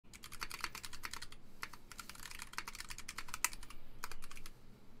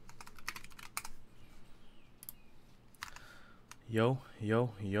Yo,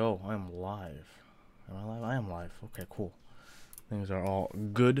 yo, yo, I'm live. Am I live? I am live. Okay, cool. Things are all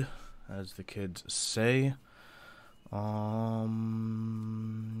good, as the kids say. Yeah.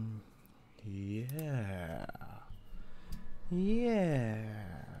 Yeah.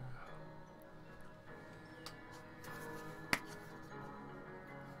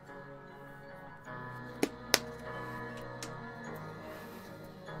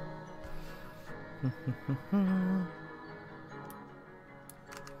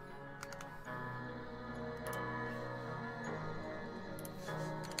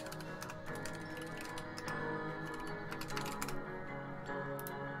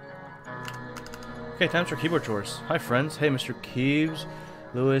 Okay, time for keyboard chores. Hi, friends. Hey, Mr. Keeves,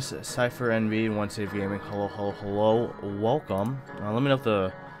 Lewis, Cypher, NV, One Save Gaming. Hello, hello, hello. Welcome. Let me know if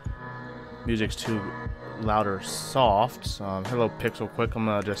the music's too loud or soft. Hello, Pixel Quick.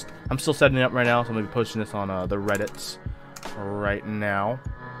 I'm still setting it up right now, so I'm gonna be posting this on the Reddits right now.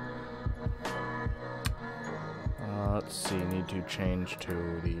 Let's see. Need to change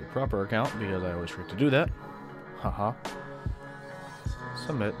to the proper account because I always forget to do that. Haha.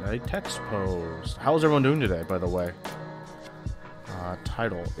 Submit a text post. How's everyone doing today, by the way?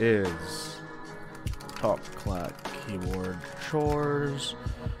 Title is Top Clack Keyboard Chores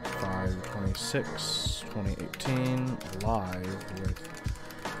 5/26/2018 live with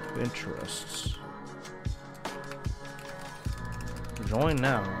interests. Join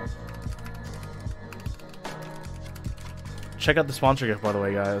now. Check out the sponsor gift, by the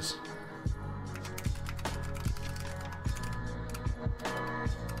way, guys.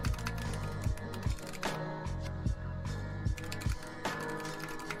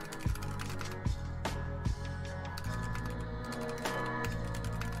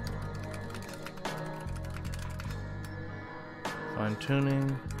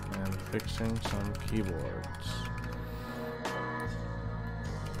 Fine-tuning and fixing some keyboards.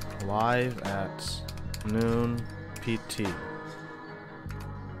 Live at noon PT.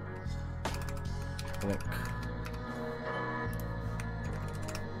 Link.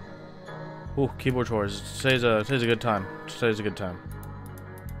 Ooh, keyboard chores. Today's a good time. Today's a good time.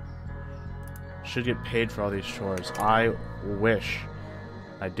 Should get paid for all these chores. I wish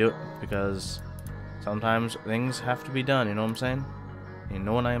I'd do it because sometimes things have to be done, you know what I'm saying? You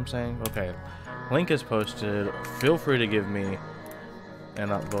know what I am saying? Okay. Link is posted. Feel free to give me an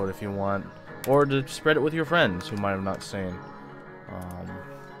upvote if you want. Or to spread it with your friends who might have not seen.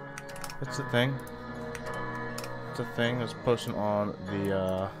 It's a thing. It's a thing. It's posted on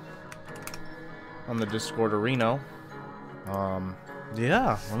the Discord arena.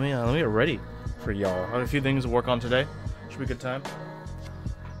 Yeah, let me get ready for y'all. I have a few things to work on today. Should be a good time.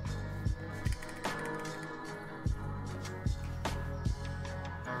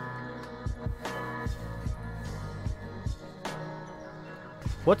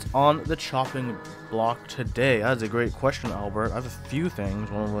 What's on the chopping block today? That's a great question, Albert. I have a few things.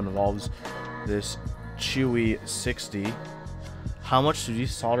 One of them involves this Chiwi60. How much did you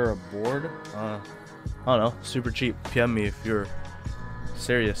solder a board? I don't know. Super cheap. PM me if you're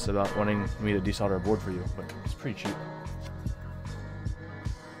serious about wanting me to desolder a board for you. But it's pretty cheap.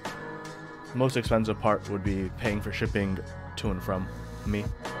 Most expensive part would be paying for shipping to and from me.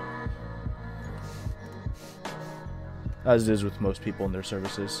 As it is with most people in their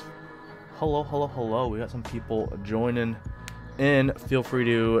services. Hello, hello, hello. We got some people joining in. Feel free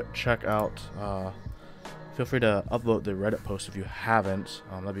to check out, feel free to upvote the Reddit post if you haven't.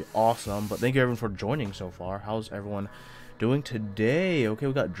 That'd be awesome. But thank you everyone for joining so far. How's everyone doing today? Okay,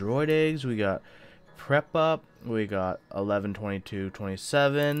 we got Droid Eggs. We got Prep Up. We got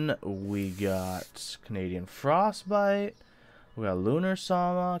 11/22/27. We got Canadian Frostbite. We got Lunar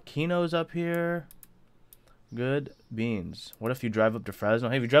Sama. Kino's up here. Good beans. What if you drive up to Fresno?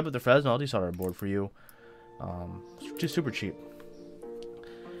 Hey, if you drive up to Fresno, I'll desolder a board for you. Just super cheap.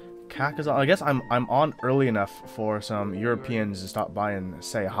 Clack is on. I guess I'm on early enough for some Europeans to stop by and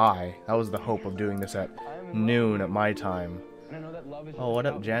say hi. That was the hope of doing this at noon at my time. Oh, what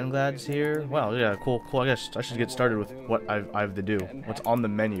up? Janglad's here. Wow, yeah, cool. I guess I should get started with what I have to do. What's on the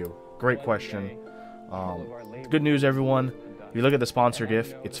menu? Great question. Good news, everyone. If you look at the sponsor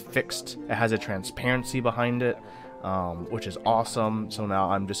GIF, it's fixed. It has a transparency behind it, which is awesome. So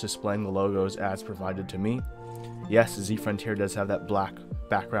now I'm just displaying the logos as provided to me. Yes, Z Frontier does have that black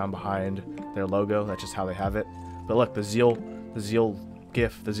background behind their logo. That's just how they have it. But look, the Zeal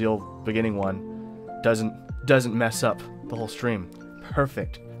GIF, the Zeal beginning one, doesn't mess up the whole stream.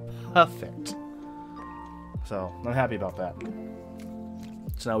 Perfect. So I'm happy about that.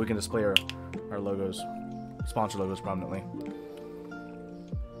 So now we can display our logos, sponsor logos prominently.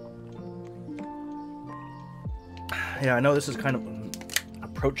 Yeah, I know this is kind of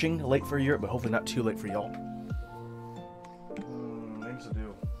approaching late for Europe, but hopefully not too late for y'all. Things to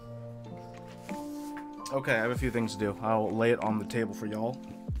do. Okay, I have a few things to do. I'll lay it on the table for y'all.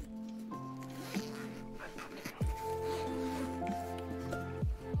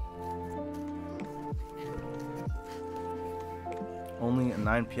 Only at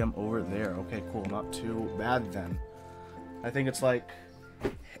 9 p.m. over there. Okay, cool. Not too bad then. I think it's like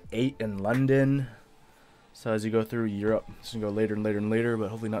 8 in London. So as you go through Europe, it's going to go later and later and later, but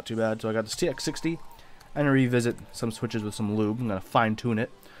hopefully not too bad. So I got this Chiwi60. I'm going to revisit some switches with some lube. I'm going to fine tune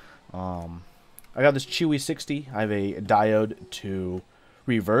it. I got this Chiwi60. I have a diode to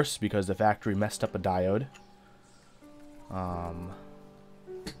reverse because the factory messed up a diode. What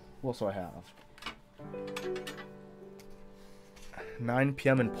else do I have? 9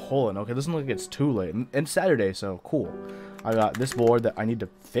 p.m. in Poland. Okay, doesn't look like it's too late. And Saturday, so cool. I got this board that I need to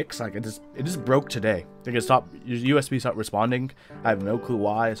fix. Like it just broke today. Like it stopped. USB stopped responding. I have no clue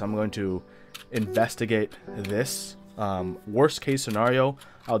why. So I'm going to investigate this. Worst case scenario,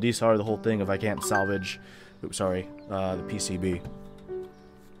 I'll desolder the whole thing if I can't salvage. Oops, sorry. The PCB.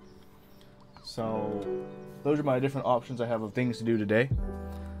 So those are my different options I have of things to do today.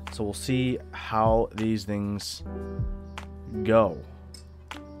 So we'll see how these things go.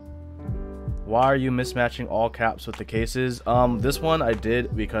 Why are you mismatching all caps with the cases? This one I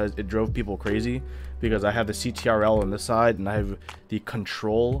did because it drove people crazy, because I have the CTRL on this side and I have the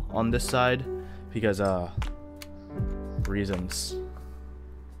control on this side because reasons.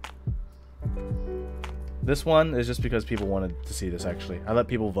 This one is just because people wanted to see this. Actually, I let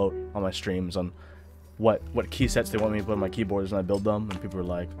people vote on my streams on what key sets they want me to put on my keyboards when I build them, and people were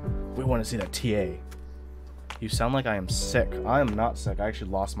like, we want to see that TA. You sound like I am sick. I am not sick. I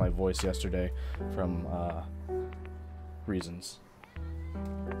actually lost my voice yesterday from reasons.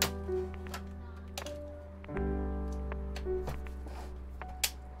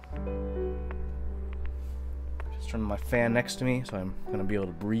 Just turning my fan next to me so I'm going to be able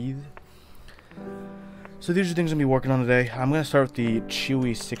to breathe. So these are things I'm going to be working on today. I'm going to start with the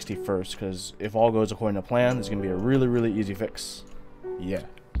Chiwi60 first, because if all goes according to plan, this is going to be a really, really easy fix. Yeah.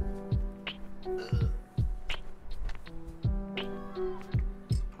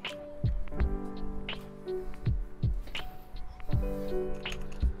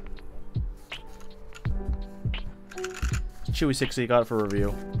 Chiwi60, got it for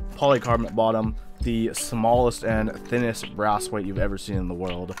review. Polycarbonate bottom, the smallest and thinnest brass weight you've ever seen in the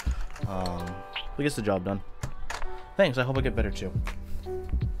world. It gets the job done. Thanks, I hope I get better too.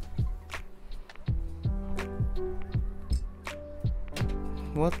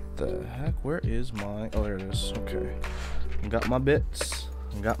 What the heck? Where is my... Oh, there it is. Okay. Got my bits.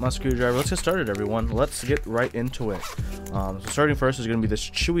 Got my screwdriver. Let's get started, everyone. Let's get right into it. So starting first is going to be this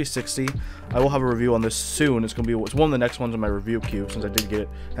Chiwi60. I will have a review on this soon. It's one of the next ones on my review queue, since I did get it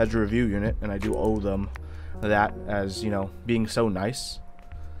as a review unit, and I do owe them that as, you know, being so nice.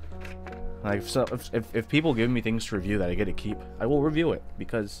 Like, so if people give me things to review that I get to keep, I will review it,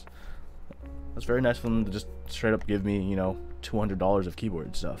 because that's very nice of them to just straight up give me, you know, $200 of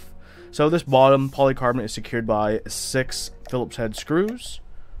keyboard stuff. So this bottom polycarbonate is secured by 6 Phillips head screws.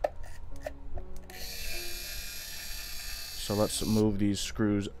 So let's move these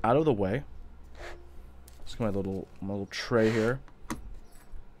screws out of the way. Let's get my little tray here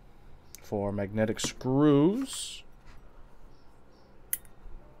for magnetic screws.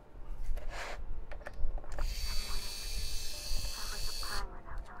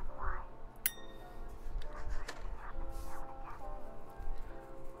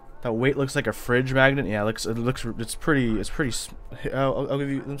 That weight looks like a fridge magnet. Yeah, it's pretty. I'll give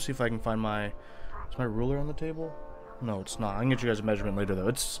you. Let's see if I can find my. Is my ruler on the table? No, it's not. I can get you guys a measurement later though.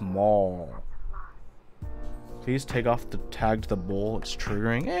 It's small. Please take off the tag to the bowl. It's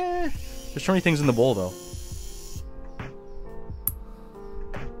triggering. There's so many things in the bowl though.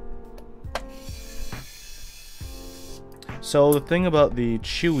 So the thing about the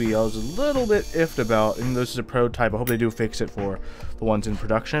Chiwi, I was a little bit iffed about, and this is a prototype, I hope they do fix it for the ones in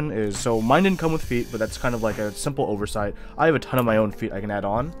production, is, so mine didn't come with feet, but that's kind of like a simple oversight. I have a ton of my own feet I can add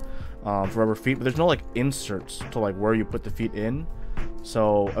on for rubber feet, but there's no like inserts to like where you put the feet in,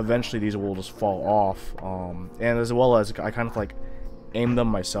 so eventually these will just fall off, and as well as I kind of like aim them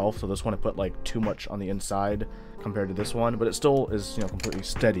myself, so this one I put like too much on the inside compared to this one, but it still is, you know, completely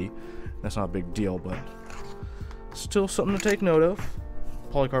steady. That's not a big deal, but still something to take note of.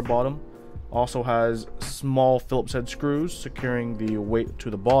 Polycarb bottom also has small Phillips head screws securing the weight to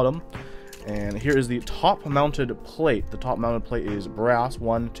the bottom. And here is the top mounted plate. The top mounted plate is brass.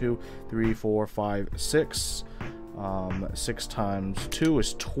 1, 2, 3, 4, 5, 6. 6 times 2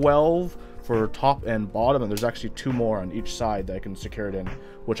 is 12 for top and bottom, and there's actually 2 more on each side that I can secure it in,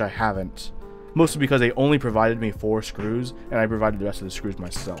 which I haven't. Mostly because they only provided me 4 screws, and I provided the rest of the screws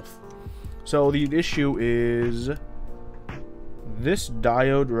myself. So the issue is this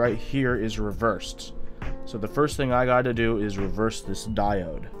diode right here is reversed. So the first thing I gotta do is reverse this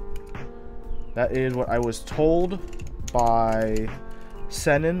diode. That is what I was told by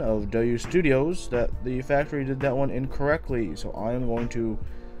Senin of Doyu Studios, that the factory did that one incorrectly. So I am going to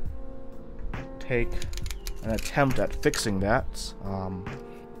take an attempt at fixing that.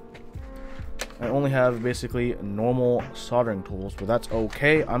 I only have basically normal soldering tools, but that's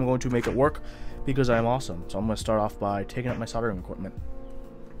okay. I'm going to make it work because I'm awesome. So I'm going to start off by taking up my soldering equipment.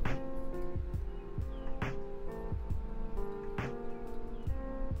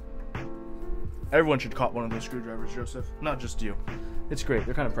 Everyone should cop one of those screwdrivers, Joseph. Not just you. It's great.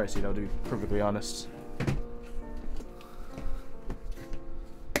 They're kind of pricey, though, to be perfectly honest.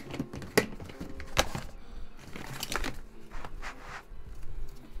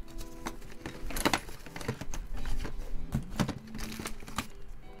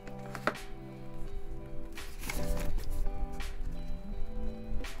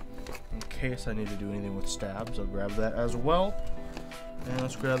 In case I need to do anything with stabs, I'll grab that as well. And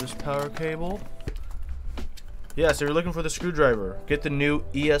let's grab this power cable. Yeah, so you're looking for the screwdriver. Get the new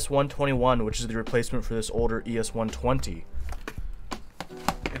ES121, which is the replacement for this older ES120.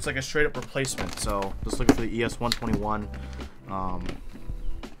 It's like a straight up replacement, so just looking for the ES121.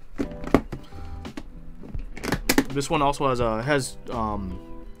 This one also has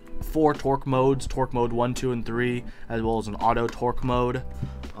 4 torque modes, torque mode 1, 2, and 3, as well as an auto torque mode.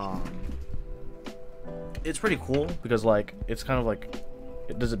 It's pretty cool because like it's kind of like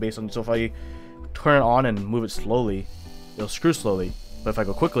it does it based on, so if I turn it on and move it slowly, it'll screw slowly, but if I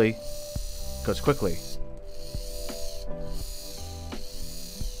go quickly, it goes quickly.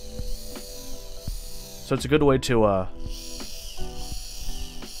 So it's a good way to I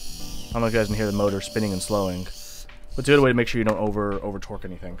don't know if you guys can hear the motor spinning and slowing, but it's a good way to make sure you don't over torque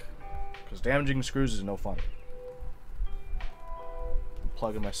anything, because damaging screws is no fun.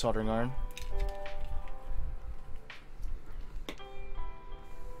 Plug in my soldering iron.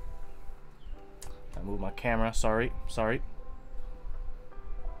 I move my camera, sorry.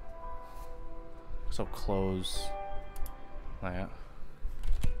 So close. Like that.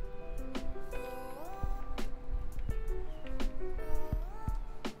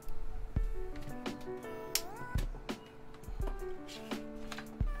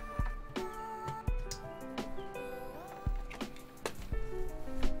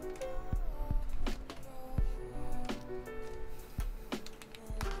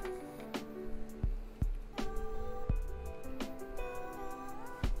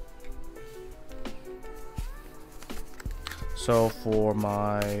 So for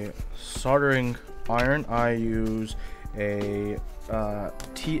my soldering iron, I use a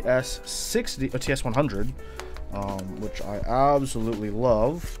TS60, a TS100, which I absolutely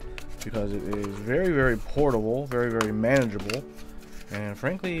love because it is very, very portable, very, very manageable, and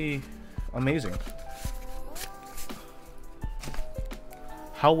frankly, amazing.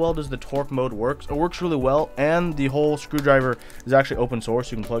 How well does the torque mode work? It works really well, and the whole screwdriver is actually open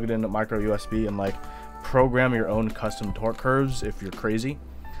source. You can plug it into micro USB and like program your own custom torque curves if you're crazy.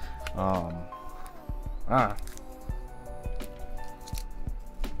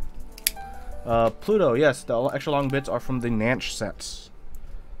 Pluto, yes, the extra long bits are from the Nanch sets.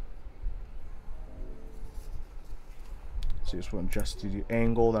 So just want to adjust the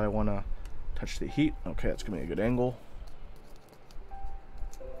angle that I want to touch the heat. Okay, that's gonna be a good angle.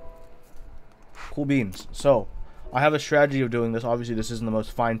 Cool beans. So I have a strategy of doing this. Obviously this isn't the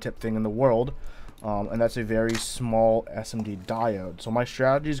most fine tip thing in the world, and that's a very small SMD diode. So my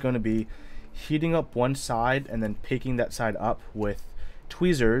strategy is going to be heating up one side and then picking that side up with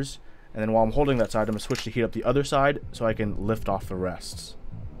tweezers, and then while I'm holding that side, I'm going to switch to heat up the other side so I can lift off the rest.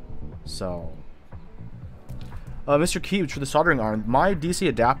 So Mr. Keebs, for the soldering iron, my DC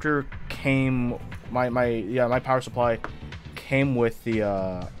adapter came, my power supply came with the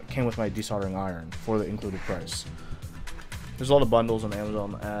my desoldering iron for the included price. There's a lot of bundles on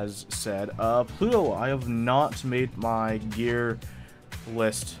Amazon, as said. Pluto, I have not made my gear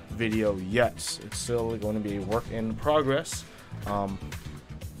list video yet. It's still going to be a work in progress.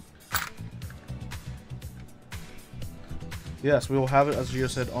 Yes, we will have it, as Gio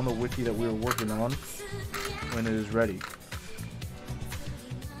said, on the wiki that we are working on when it is ready.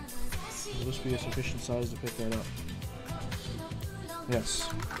 Will this be a sufficient size to pick that up? Yes,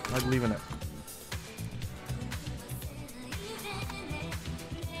 I believe in it.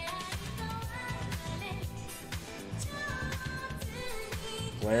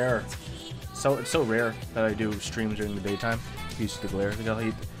 Glare. So it's so rare that I do streams during the daytime. Use the glare. Look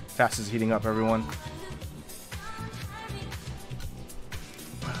how fast is heating up, everyone.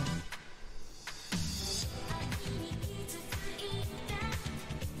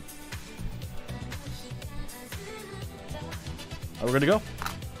 Oh, we're good to go.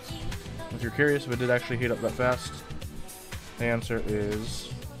 If you're curious if it did actually heat up that fast, the answer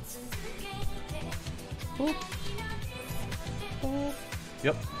is... Boop. Boop.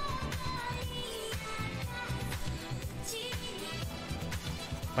 Yep.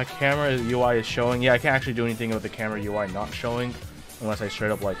 My camera UI is showing. Yeah, I can't actually do anything with the camera UI not showing unless I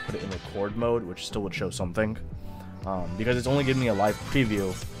straight up like put it in record mode, which still would show something. Because it's only giving me a live preview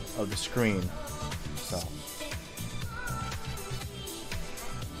of the screen. So.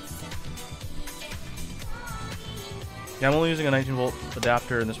 Yeah, I'm only using a 19-volt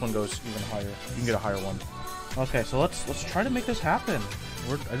adapter, and this one goes even higher. You can get a higher one. Okay, so let's try to make this happen.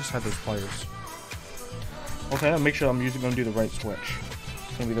 I just had those pliers. Okay, I'm gonna make sure I'm gonna do the right switch.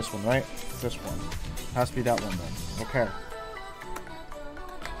 It's gonna be this one, right? This one. Has to be that one then. Okay.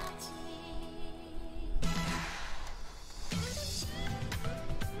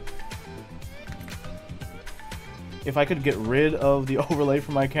 If I could get rid of the overlay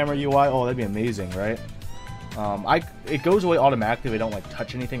from my camera UI, oh, that'd be amazing, right? It goes away automatically if I don't like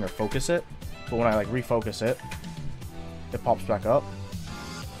touch anything or focus it, but when I like refocus it, it pops back up.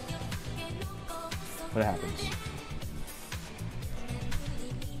 What happens?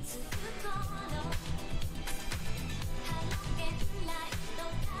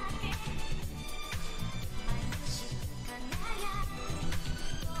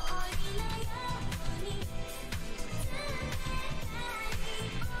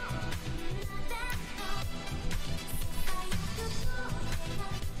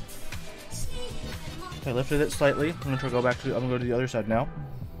 I lifted it slightly. I'm gonna go back to. I'm gonna go to the other side now.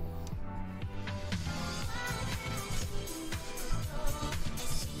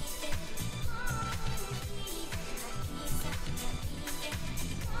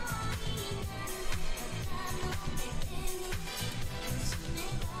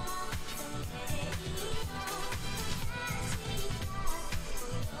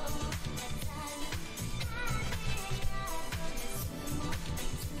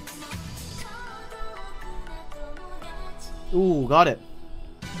 Ooh, got it.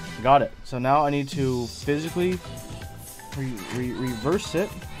 Got it. So now I need to physically reverse it.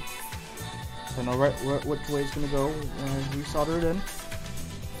 So I know right which way it's gonna go when I resolder it in.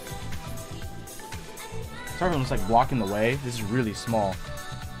 Sorry if I'm just like blocking the way. This is really small.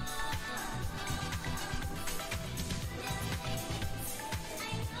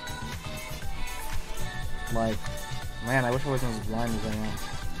 Like, man, I wish I wasn't as blind as I am.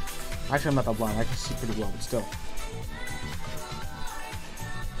 Actually, I'm not that blind. I can see pretty well, but still.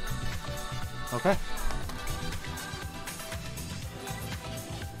 Okay.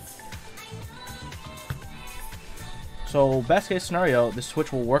 So, best case scenario, this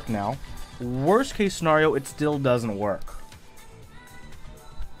switch will work now. Worst case scenario, it still doesn't work.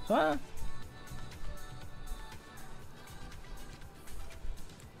 So,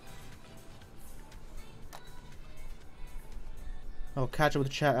 I'll catch up with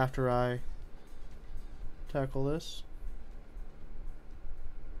the chat after I tackle this.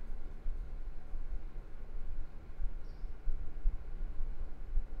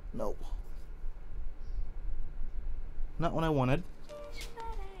 No. Not what I wanted.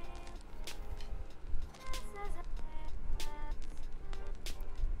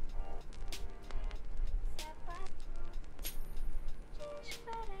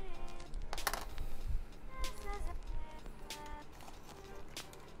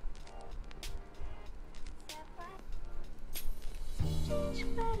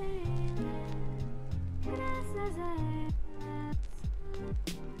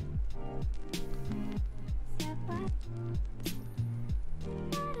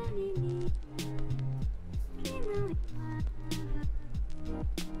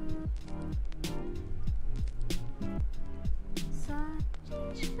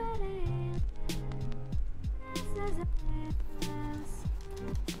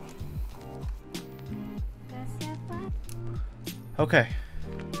 Okay.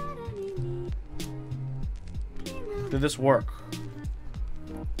 Did this work?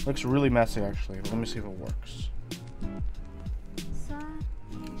 Looks really messy actually, but let me see if it works.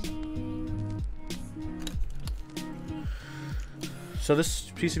 So this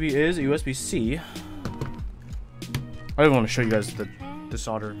PCB is a USB-C. I don't even want to show you guys the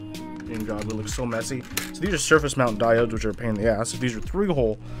solder in job. It looks so messy. So these are surface mount diodes, which are a pain in the ass. If these are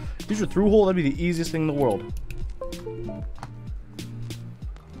through-hole, that'd be the easiest thing in the world.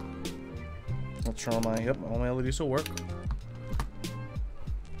 Let's show my, yep, all my LEDs will work.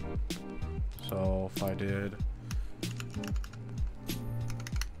 So if I did...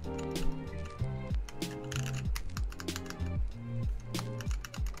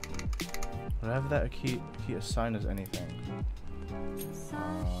 Would I have that key assigned as anything?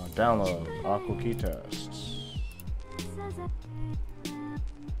 Download, Aqua key tests.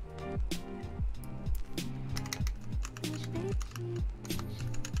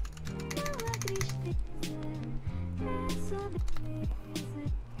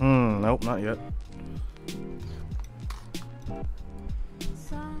 Nope, not yet.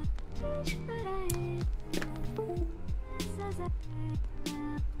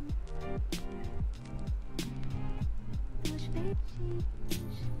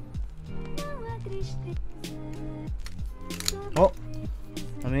 Oh,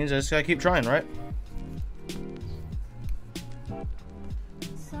 that means I just gotta keep trying, right?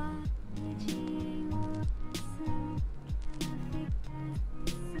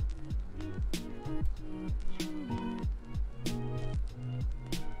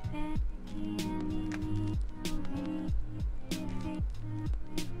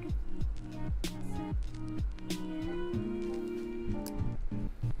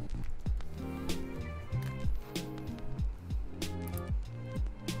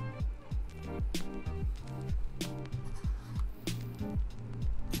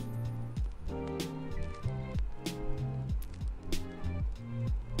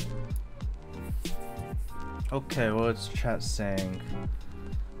 Okay, what's chat saying?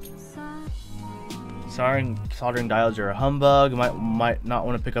 Soldering diodes are a humbug. Might not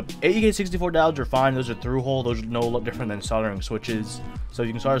want to pick up AEK64 diodes are fine. Those are through hole. Those are no lot different than soldering switches. So if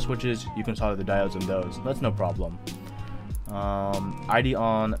you can solder switches, you can solder the diodes in those. That's no problem. ID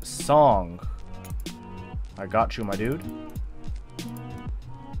on song. I got you, my dude.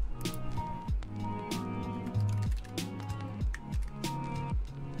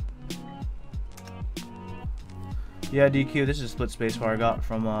 Yeah, DQ, this is a split spacebar I got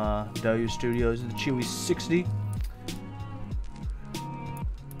from W Studios, the Chiwi60.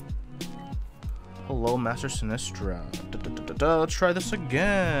 Hello, Master Sinistra. Let's try this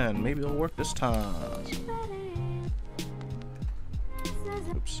again. Maybe it'll work this time.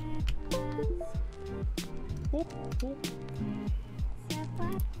 Oops.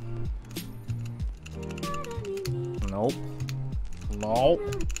 Nope. Nope.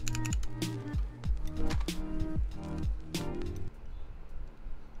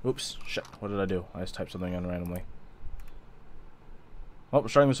 Oops, shit, what did I do? I just typed something in randomly. Oh, we're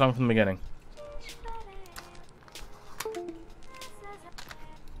starting the song from the beginning.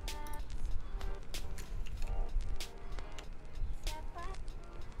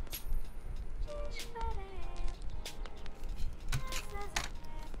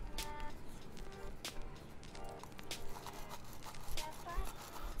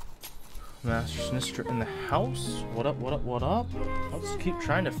 Master Sinistra in the house? What up, what up, what up? Let's keep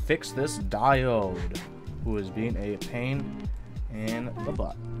trying to fix this diode, who is being a pain in the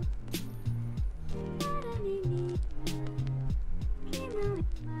butt.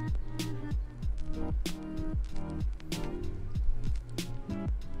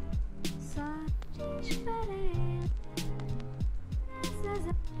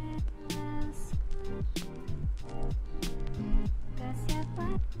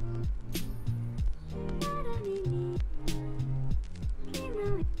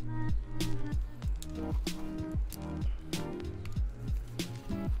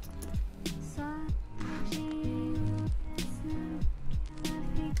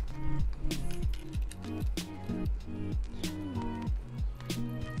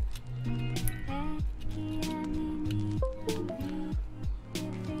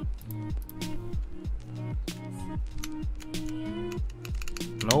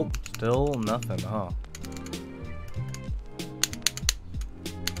 Nope, still nothing, huh?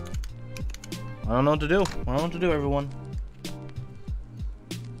 I don't know what to do. I don't know what to do, everyone.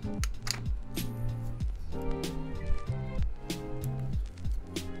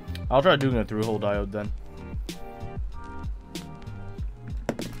 I'll try doing a through-hole diode then.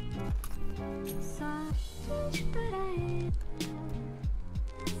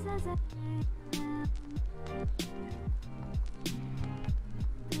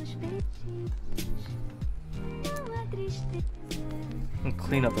 And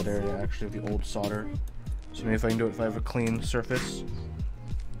clean up that area actually with the old solder. So maybe if I can do it if I have a clean surface.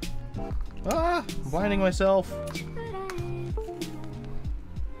 Ah! I'm blinding myself.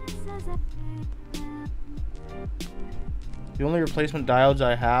 The only replacement diodes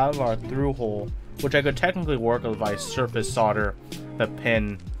I have are through hole, which I could technically work if I surface solder the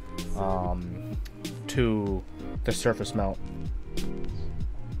pin to the surface mount.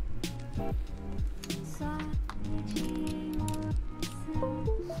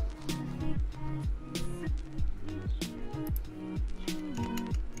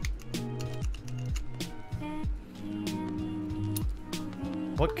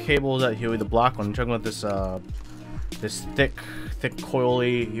 What cable is that, Huey? The black one. I'm talking about this this thick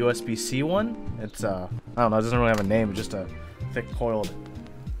coily USB-C one. It's I don't know, it doesn't really have a name, it's just a thick coiled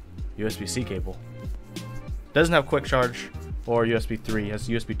USB-C cable. Doesn't have quick charge or USB 3, it has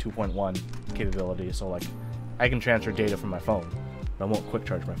USB 2.1 capability, so like I can transfer data from my phone, but I won't quick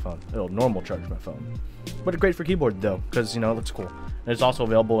charge my phone. It'll normal charge my phone. But great for keyboard though, because you know it looks cool. And it's also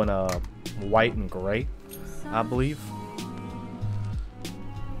available in white and gray, I believe.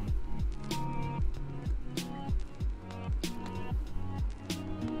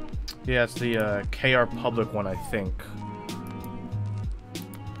 Yeah, it's the KR Public one, I think.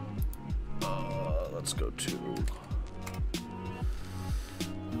 Let's go to...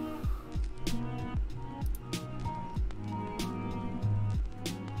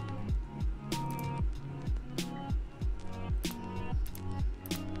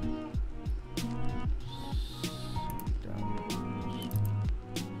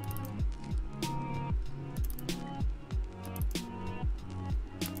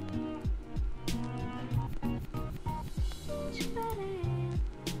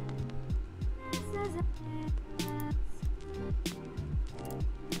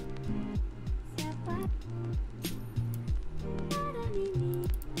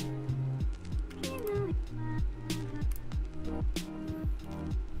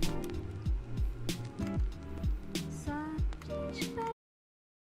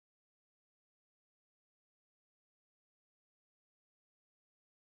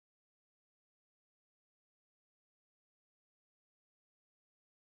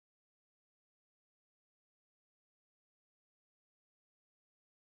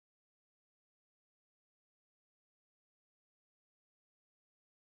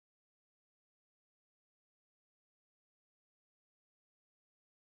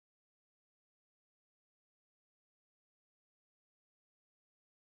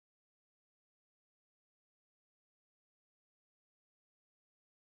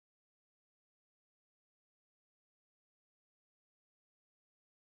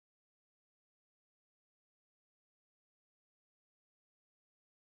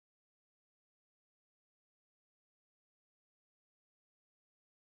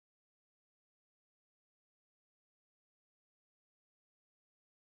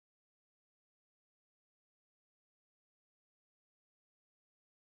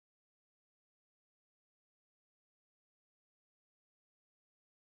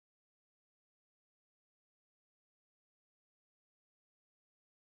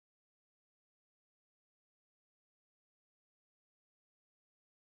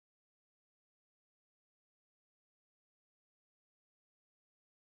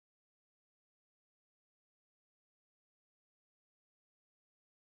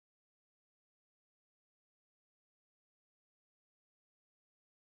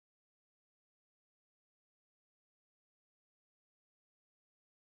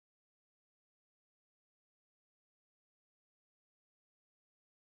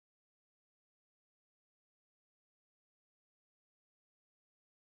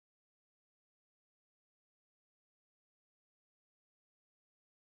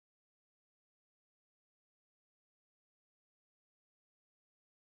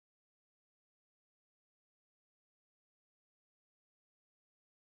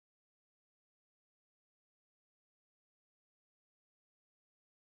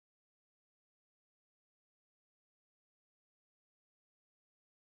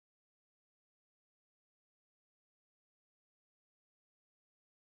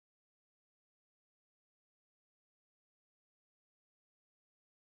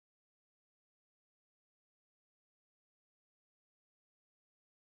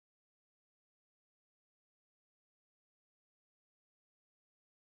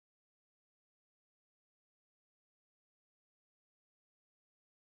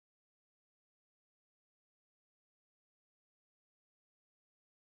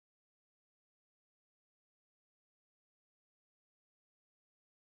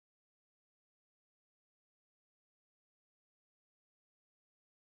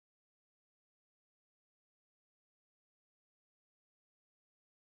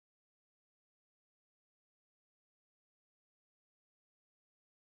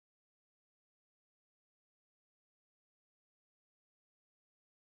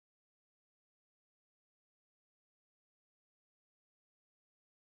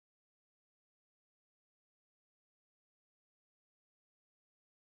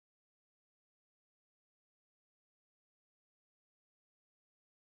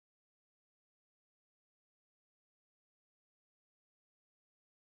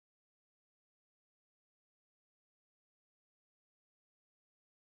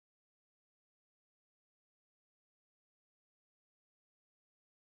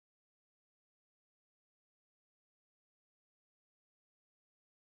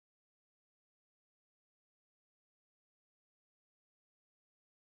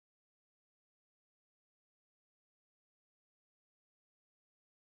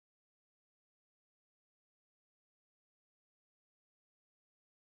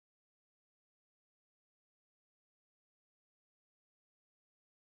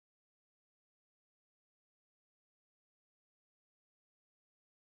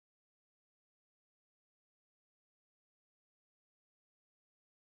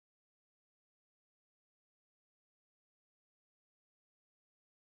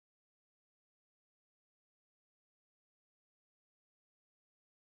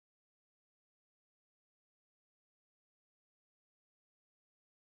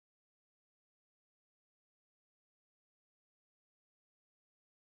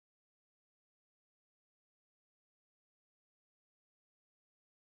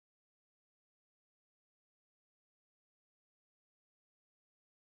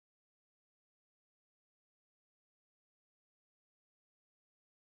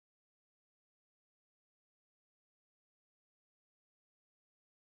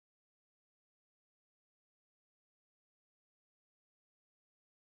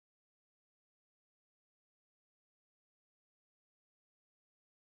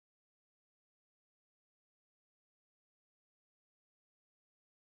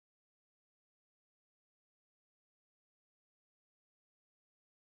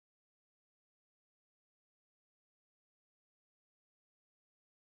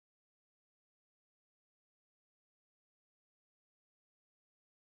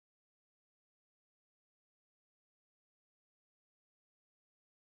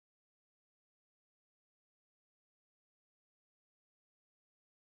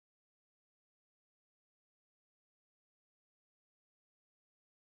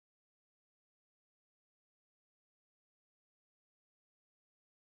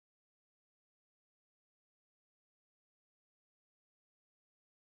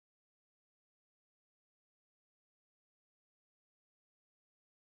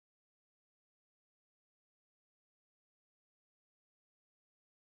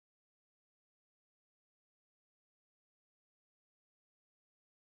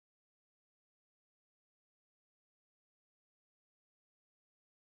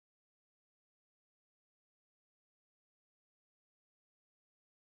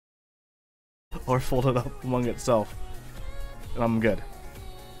 or fold it up among itself. And I'm good.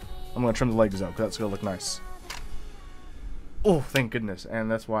 I'm gonna trim the legs out because that's gonna look nice. Oh, thank goodness.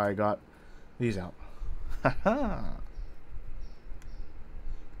 And that's why I got these out. Haha.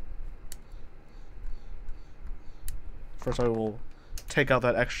 First I will take out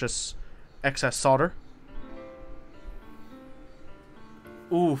that excess solder.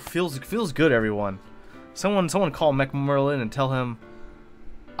 Ooh, feels good, everyone. Someone call McMerlin and tell him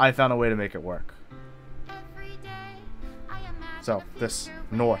I found a way to make it work. So, this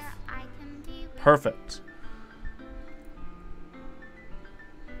north. Perfect.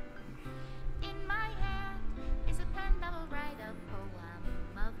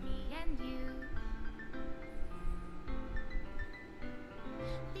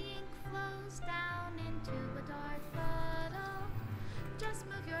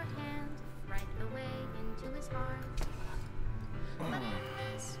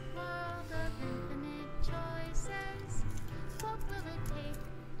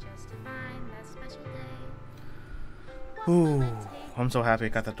 Ooh, I'm so happy I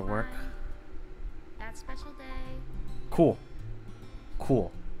got that to work. Cool.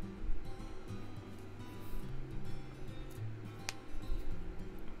 Cool.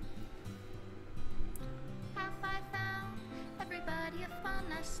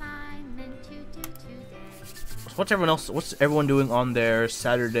 So what's everyone doing on their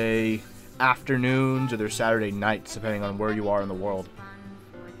Saturday afternoons or their Saturday nights, depending on where you are in the world?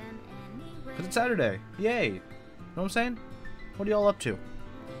 Because it's Saturday. Yay. Know what I'm saying? What are y'all up to?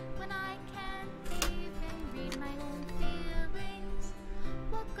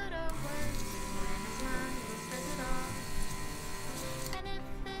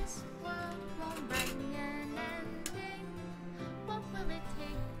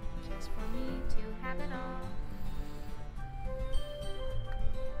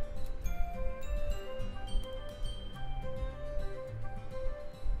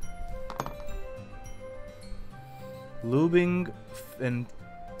 Lubing and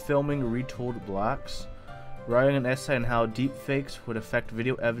filming retold blacks. Writing an essay on how deepfakes would affect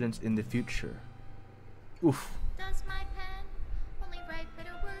video evidence in the future. Oof. Does my pen only write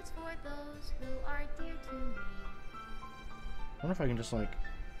bitter words for those who are dear to me? I wonder if I can just like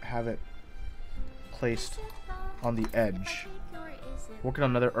have it placed on the edge. Working on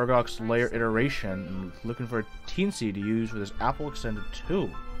another Ergox layer iteration and looking for a teensy to use with this Apple Extended 2.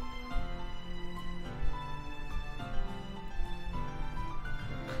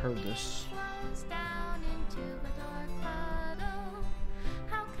 Curve this.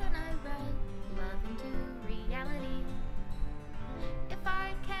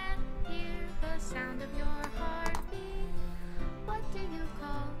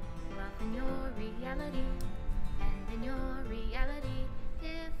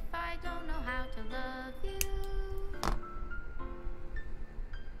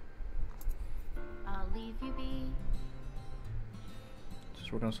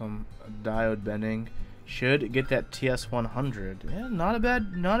 Working on some diode bending. Should get that TS100. Yeah, not a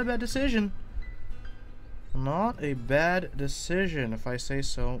bad decision. Not a bad decision, if I say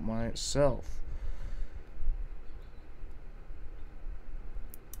so myself.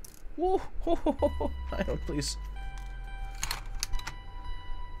 Woo! Diode, please.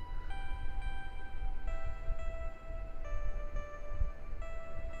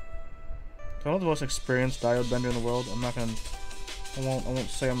 So I'm not the most experienced diode bender in the world. I won't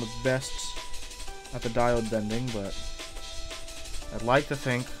say I'm the best at the diode bending, but I'd like to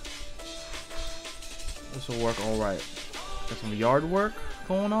think this will work alright. Got some yard work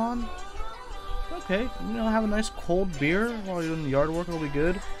going on. Okay, you know, have a nice cold beer while you're doing the yard work, it'll be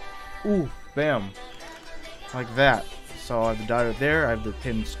good. Ooh, bam. Like that. So I have the diode there, I have the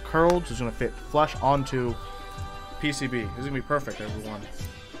pins curled, so it's going to fit flush onto PCB. This is going to be perfect, everyone.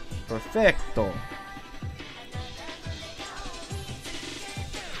 Perfecto.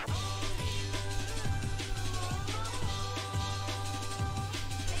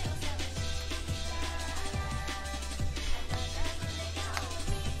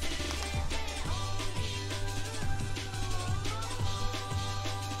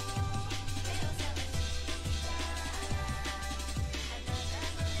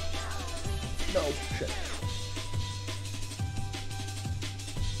 No, shit.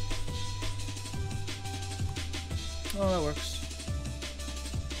 Oh, that works.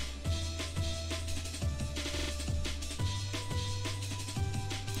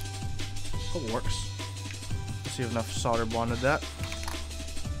 Hope it works. Let's see if enough solder bonded that.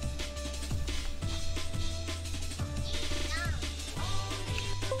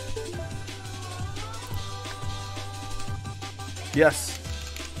 Yes.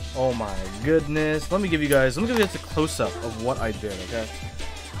 Oh my goodness. Let me give you guys a close-up of what I did, okay?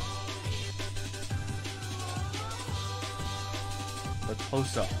 A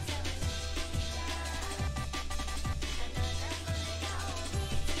close-up.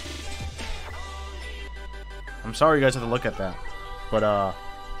 I'm sorry you guys have to look at that. But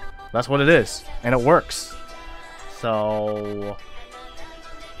that's what it is. And it works. So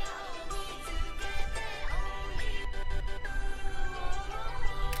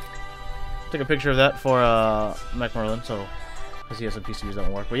take a picture of that for Mac Merlin, so because he has some PCBs that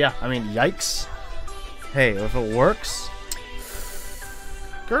don't work. But yeah, I mean, yikes. Hey, if it works,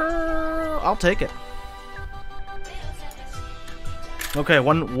 girl, I'll take it. Okay,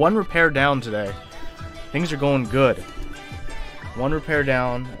 one repair down today. Things are going good. One repair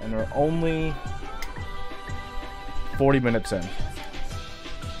down, and we're only 40 minutes in.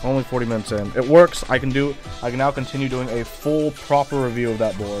 Only 40 minutes in. It works. I can now continue doing a full, proper review of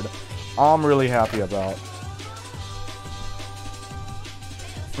that board. I'm really happy about.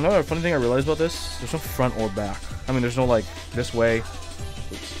 Another funny thing I realized about this, there's no front or back. I mean, there's no, like, this way.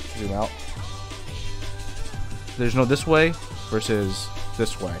 Oops, zoom out. There's no this way versus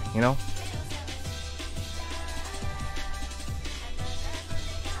this way, you know?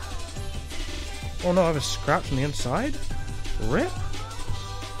 Oh no, I have a scratch on the inside? Rip?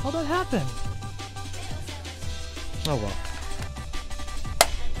 How'd that happen? Oh well.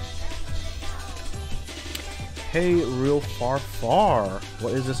 Hey, Real Far.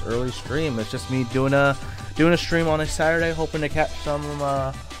 What is this early stream? It's just me doing a stream on a Saturday, hoping to catch some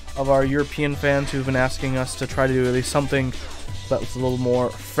of our European fans who've been asking us to try to do at least something that's a little more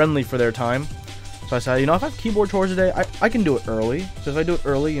friendly for their time. So I said, you know, if I have keyboard chores today, I can do it early. Because if I do it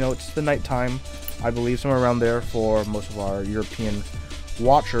early, you know, it's the night time, I believe, somewhere around there for most of our European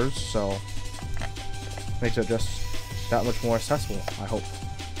watchers. So makes it just that much more accessible, I hope.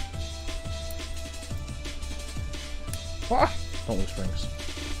 Ah, don't lose springs.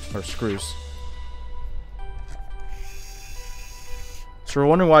 Or screws. So we're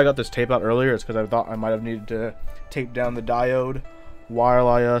wondering why I got this tape out earlier. It's because I thought I might have needed to tape down the diode while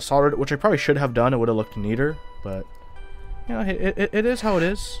I soldered it, which I probably should have done. It would have looked neater, but you know, it is how it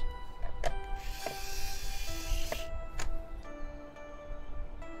is.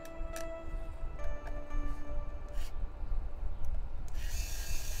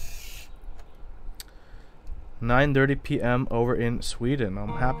 (9:30 p.m. over in Sweden.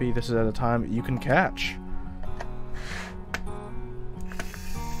 I'm happy this is at a time you can catch.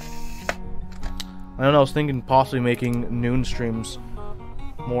 I don't know, I was thinking possibly making noon streams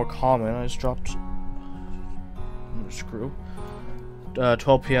more common. I just dropped screw.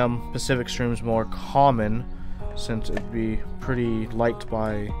 12 p.m. Pacific streams more common, since it'd be pretty liked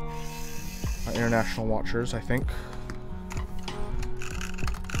by our international watchers, I think.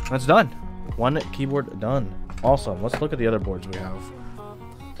 That's done. One keyboard done. Awesome. Let's look at the other boards we have.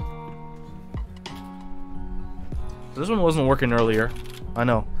 This one wasn't working earlier. I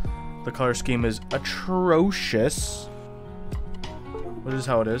know. The color scheme is atrocious. But this is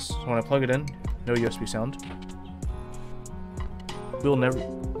how it is. So when I plug it in, no USB sound. We'll never...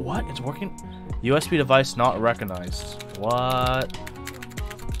 What? It's working? USB device not recognized. What?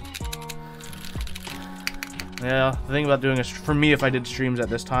 Yeah, the thing about doing a... For me, if I did streams at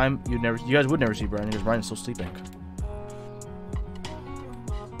this time, you guys would never see Brian, because Brian's still sleeping.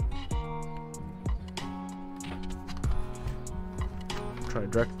 Try to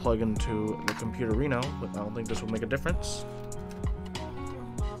direct plug into the computer Reno, but I don't think this will make a difference.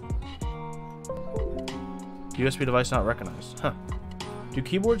 USB device not recognized. Huh. Do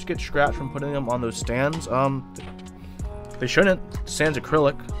keyboards get scratched from putting them on those stands? They shouldn't. The stand's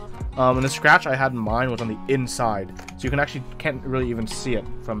acrylic. And the scratch I had in mind was on the inside, so you can't really even see it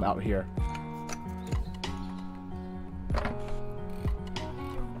from out here.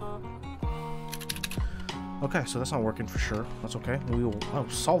 Okay, so that's not working for sure. That's okay. We will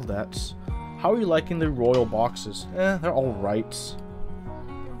solve that. How are you liking the royal boxes? They're all right.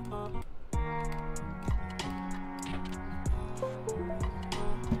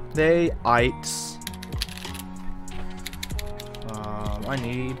 They-ites. I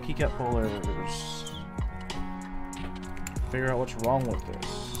need keycap pullers. Figure out what's wrong with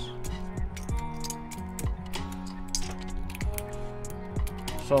this.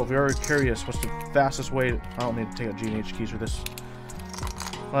 So if you're already curious, what's the fastest way I don't need to take out G&H keys for this.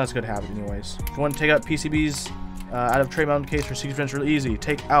 Well, that's a good habit anyways. If you want to take out PCBs out of tray mounted case for secret it's really easy.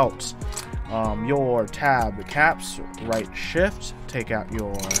 Take out your tab caps, right shift, take out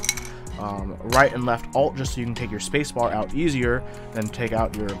your right and left alt just so you can take your spacebar out easier, then take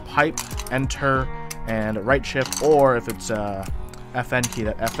out your pipe, enter, and right shift, or if it's FN key,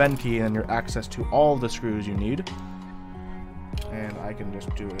 that FN key, and your access to all the screws you need. And I can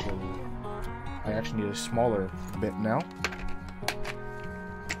just do it. I actually need a smaller bit now.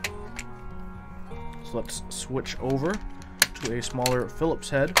 So let's switch over to a smaller Phillips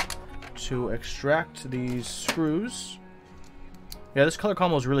head to extract these screws. Yeah, this color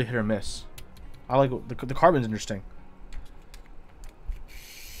combo is really hit or miss. I like the carbon's interesting.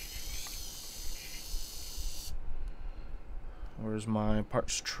 Where's my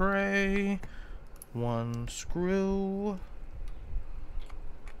parts tray? One screw.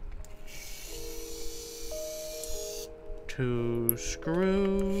 Two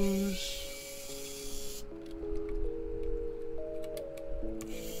screws.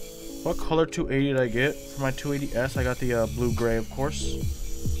 What color 280 did I get for my 280S? I got the blue gray, of course.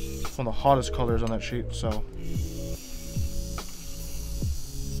 It's one of the hottest colors on that sheet, so.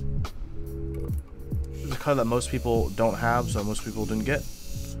 It's a color that most people don't have, so most people didn't get.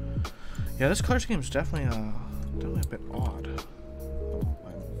 Yeah, this color scheme is definitely a bit odd.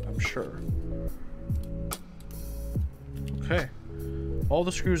 I'm sure. Okay, all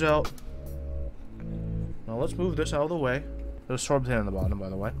the screws out. Now let's move this out of the way. There's sorbitane on the bottom, by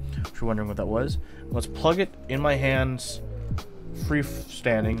the way, if you're wondering what that was. Let's plug it in my hands,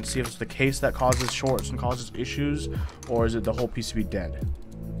 freestanding, see if it's the case that causes shorts and causes issues, or is it the whole PCB dead?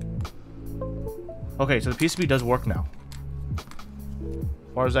 Okay, so the PCB does work now.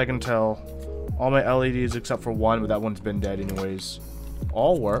 As far as I can tell, all my LEDs except for one, but that one's been dead anyways,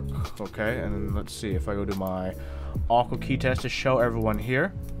 all work. Okay, and then let's see if I go to my Aqua key test to show everyone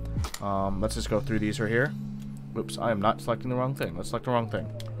here. Let's just go through these right here. Oops, I am not selecting the wrong thing. Let's select the wrong thing.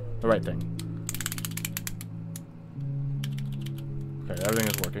 The right thing. Okay, everything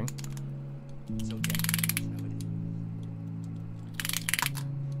is working.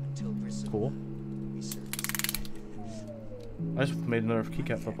 Cool. I just made another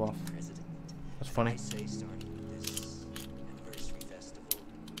keycap flip off. That's funny.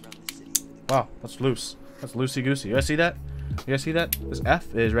 Wow, that's loose. That's loosey-goosey. You guys see that? You guys see that? This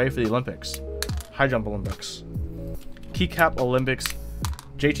F is ready for the Olympics. High jump Olympics. Keycap Olympics.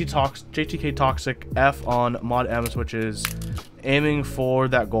 JTK Toxic. F on Mod M switches. Aiming for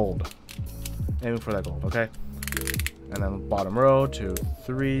that gold. Aiming for that gold, okay? And then bottom row, 2,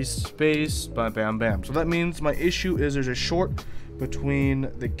 3, space, bam, bam, bam. So that means my issue is there's a short between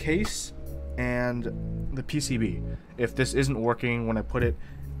the case and the PCB. If this isn't working when I put it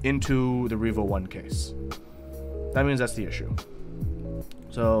into the Revo 1 case. That means that's the issue.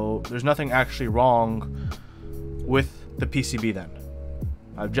 So there's nothing actually wrong with the PCB then.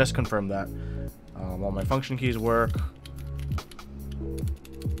 I've just confirmed that. All my function keys work.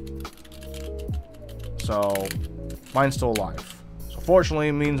 So mine's still alive. So fortunately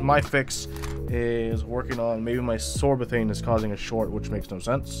it means my fix is working on, maybe my sorbitane is causing a short, which makes no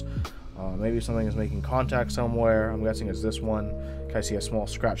sense. Maybe something is making contact somewhere. I'm guessing it's this one. I see a small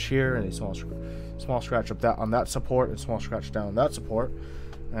scratch here and a small scratch up that on that support and small scratch down on that support.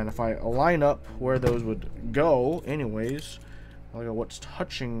 And if I line up where those would go, anyways, look at what's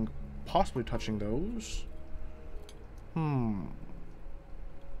touching, possibly touching those. So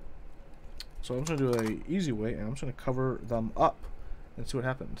I'm just gonna do an easy way, and I'm just gonna cover them up and see what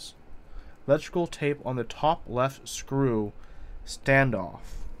happens. Electrical tape on the top left screw standoff.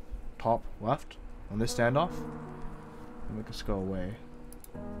 Top left on this standoff. Make this go away.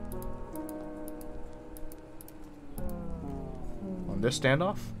 On this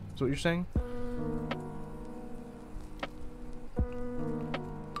standoff? Is what you're saying?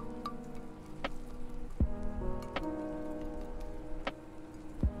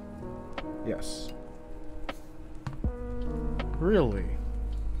 Yes. Really?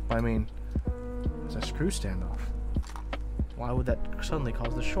 I mean, it's a screw standoff. Why would that suddenly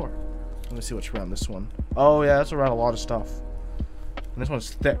cause the short? Let me see what's around this one. Oh yeah, that's around a lot of stuff. And this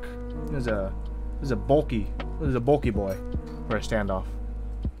one's thick. This is a bulky boy for a standoff.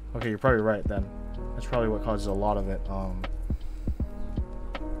 Okay, you're probably right then. That's probably what causes a lot of it.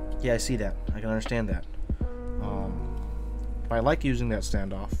 Yeah, I see that. I can understand that. But I like using that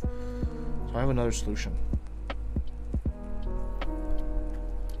standoff. So I have another solution.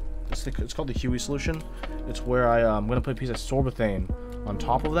 It's called the Huey solution. It's where I'm going to put a piece of sorbitane on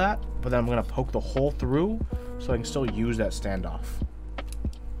top of that, but then I'm going to poke the hole through so I can still use that standoff.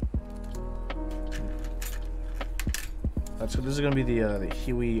 This is going to be the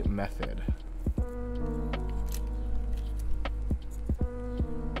Huey method.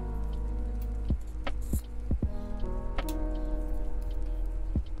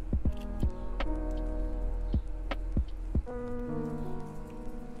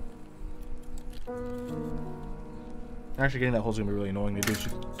 Actually, getting that hole is gonna be really annoying to do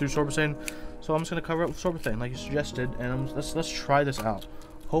through sorbitane, so I'm just gonna cover it with sorbitane, like you suggested, and let's try this out.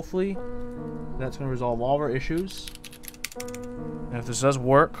 Hopefully, that's gonna resolve all of our issues. And if this does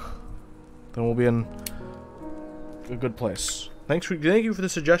work, then we'll be in a good place. Thank you for the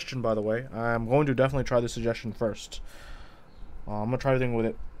suggestion, by the way. I'm going to definitely try the suggestion first. I'm gonna try everything with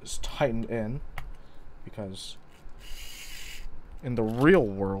it tightened in, because in the real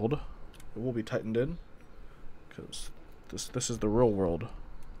world, it will be tightened in, because this is the real world,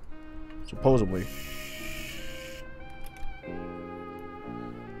 supposedly.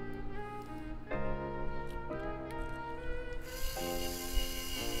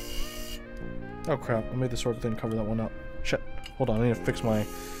 Oh crap, I made the sorbitane cover that one up. Shit. Hold on, I need to fix my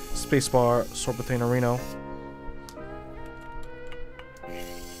spacebar sorbitane Areno.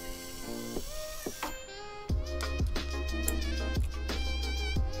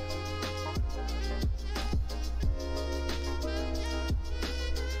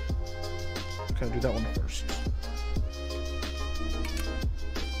 Okay, do that one first.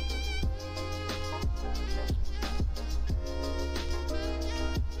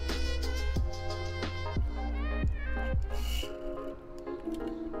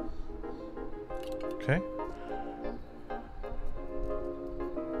 Okay.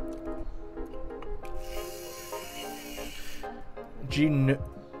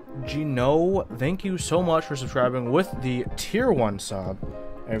 Gino, thank you so much for subscribing with the tier 1 sub.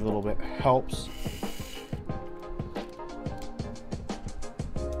 Every little bit helps.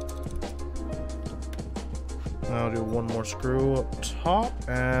 Now I'll do one more screw up top,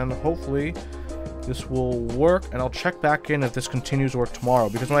 and hopefully this will work. And I'll check back in if this continues to work tomorrow,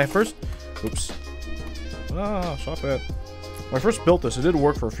 because when I first... Oops. Ah, stop it. When I first built this, it did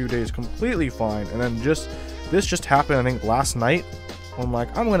work for a few days completely fine, and then this just happened, I think, last night. I'm like,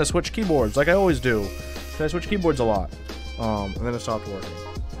 I'm gonna switch keyboards like I always do. I switch keyboards a lot, and then it stopped working.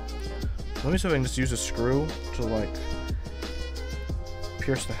 Let me see if I can just use a screw to like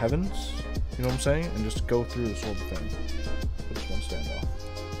pierce the heavens. You know what I'm saying? And just go through the sort of thing. Put this one stand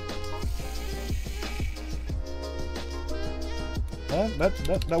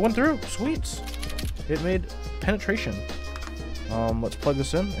off. That went through. Sweet. It made penetration. Let's plug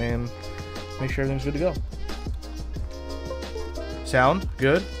this in and make sure everything's good to go. Sound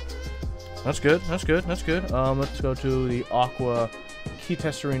good. That's good. That's good. That's good. Let's go to the Aqua key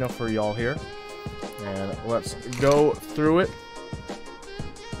test arena for y'all here, and let's go through it.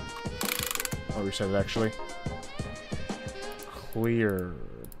 I'll reset it actually. Clear.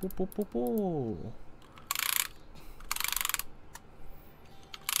 Boop, boop, boop, boop.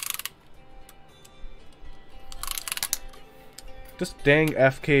 This dang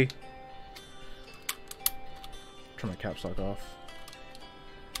F key. Turn my caps lock off.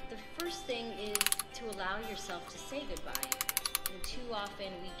 The first thing is to allow yourself to say goodbye. And too often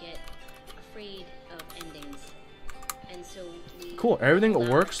we get afraid of endings. And so we cool, everything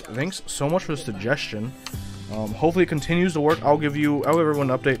works. Thanks so much for the suggestion. Hopefully it continues to work. I'll give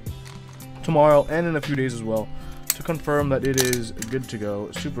everyone an update tomorrow and in a few days as well to confirm that it is good to go.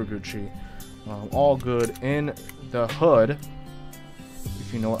 Super Gucci. All good in the hood.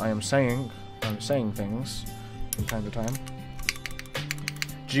 If you know what I am saying. I'm saying things from time to time.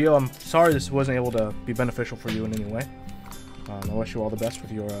 Gio, I'm sorry this wasn't able to be beneficial for you in any way. I wish you all the best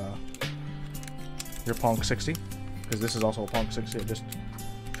with your Ponk 60, because this is also a Ponk 60 I just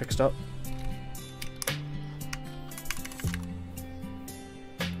fixed up.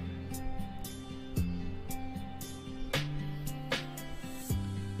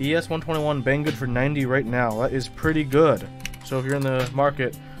 ES121 bang good for 90 right now. That is pretty good. So if you're in the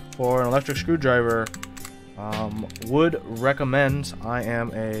market for an electric screwdriver, would recommend. I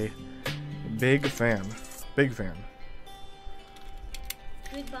am a big fan. Big fan.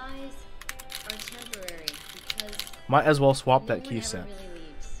 Goodbyes are temporary because might as well swap that key really set.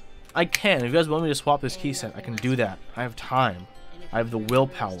 leaves. I can. If you guys want me to swap this key set, I can do that. I have time. I have the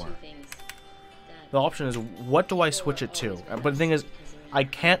willpower. The option is, what do I switch it to? But the thing is, I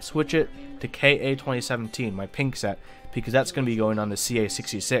can't switch it to KA 2017, my pink set, because that's going to be going on the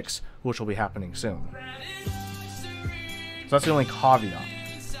Chiwi60, which will be happening soon. So that's the only caveat.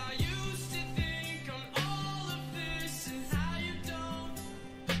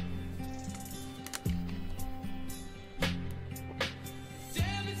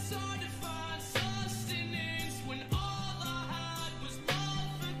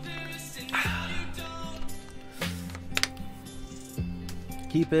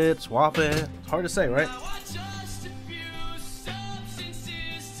 Keep it, swap it. It's hard to say, right?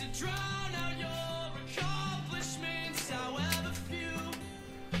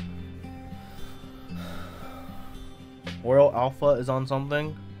 Oil Alpha is on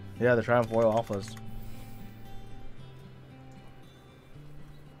something. Yeah, the Triumph Oil Alphas.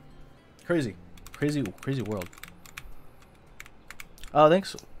 Crazy. Crazy world.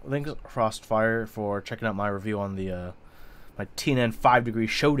 Thanks Frostfire for checking out my review on the my TNN 5-degree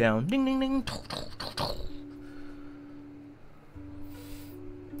showdown. Ding ding ding.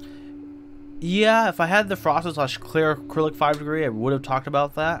 Yeah, if I had the frosted / clear acrylic 5-degree, I would have talked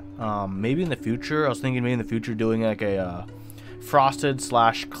about that. Maybe in the future. I was thinking maybe in the future doing like a frosted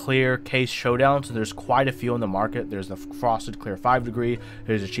 / clear case showdown. So there's quite a few in the market. There's the frosted clear 5-degree.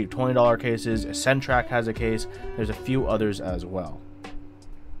 There's the cheap $20 cases. Centrac has a case. There's a few others as well.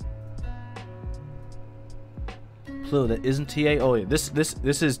 Pluto, that isn't TA. Oh yeah, this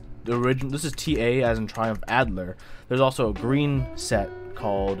is the original. This is TA as in Triumph Adler. There's also a green set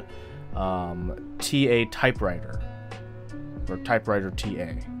called TA Typewriter or Typewriter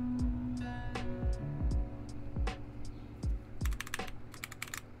TA.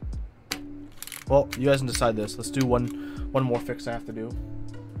 Well, you guys can decide this. Let's do one more fix I have to do.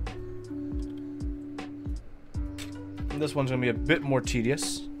 And this one's gonna be a bit more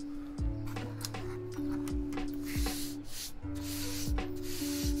tedious.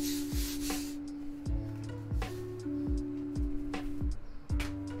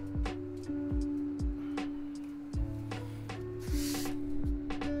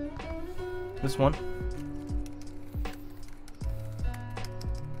 This one.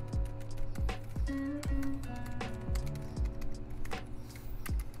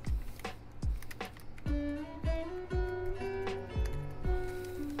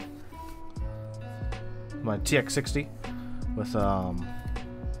 My TX60 with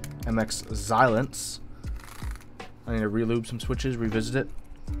MX Xylence. I need to relube some switches, revisit it,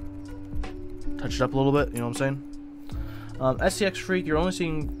 touch it up a little bit, you know what I'm saying? SCX Freak, you're only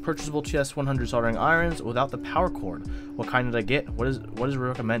seeing purchasable TS100 soldering irons without the power cord. What kind did I get? What is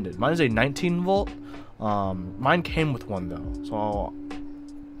recommended? Mine is a 19 volt. Mine came with one though, so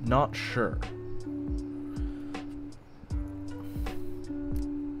not sure.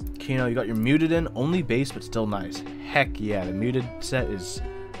 Kino, you got your muted in, only bass but still nice. Heck yeah, the muted set is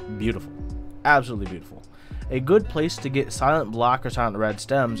beautiful, absolutely beautiful. A good place to get silent black or silent red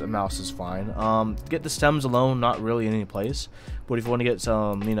stems, a mouse is fine. Get the stems alone, not really in any place. But if you want to get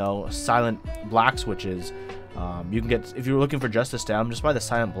some, you know, silent black switches, you can get, if you're looking for just the stem, just buy the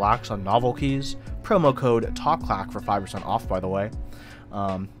silent blacks on Novel Keys. Promo code TalkClack for 5% off, by the way.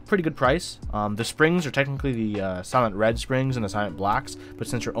 Pretty good price. The springs are technically the silent red springs and the silent blacks, but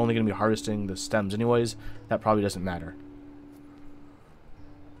since you're only going to be harvesting the stems anyways, that probably doesn't matter.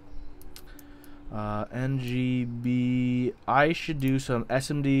 NGB, I should do some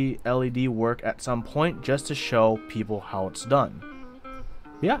SMD LED work at some point just to show people how it's done.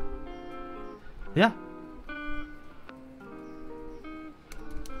 Yeah. Yeah.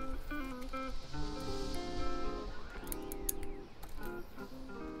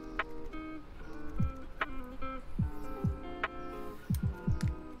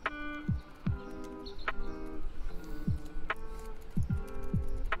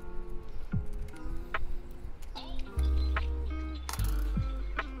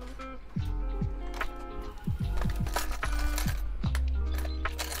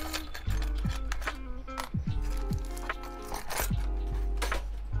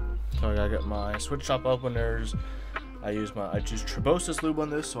 So I gotta get my switch shop openers. I choose Trebosis lube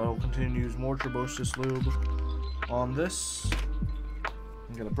on this, so I will continue to use more Trebosis lube on this.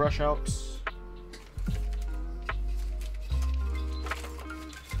 I'm gonna brush out.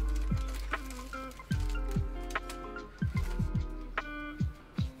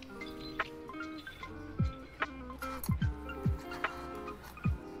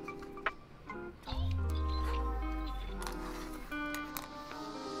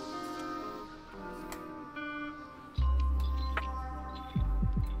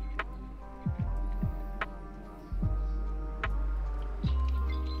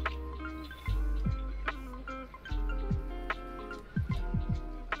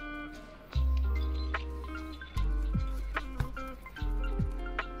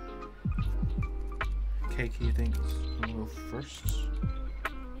 Key, I think, is gonna go first.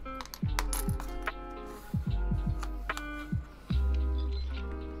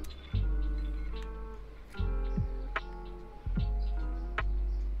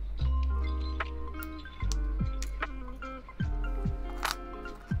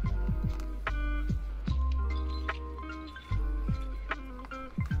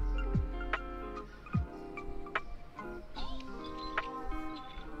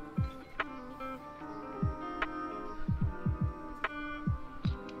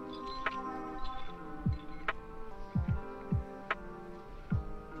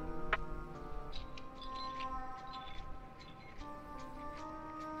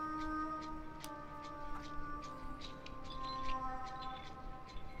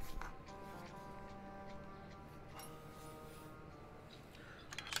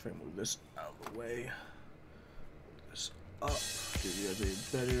 if I can move this out of the way. This up. Give you guys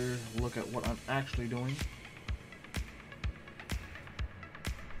a better look at what I'm actually doing.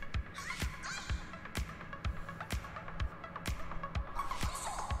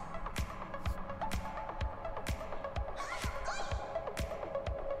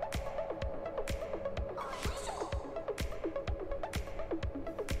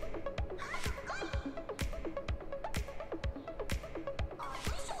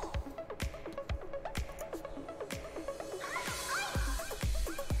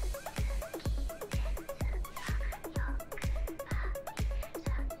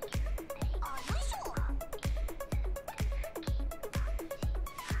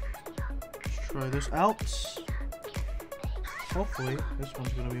 Try this out. Hopefully, this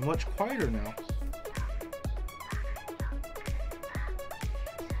one's going to be much quieter now.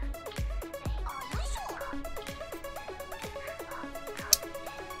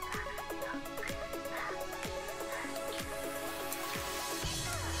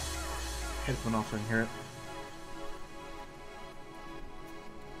 Headphone off so I can hear it.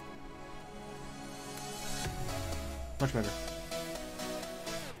 Much better.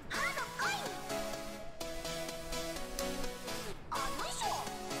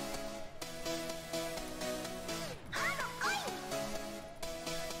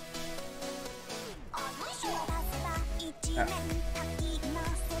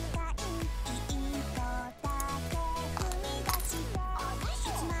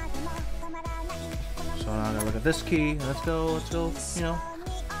 So now I'm gonna look at this key. Let's go, you know,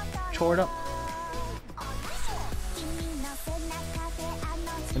 chore it up.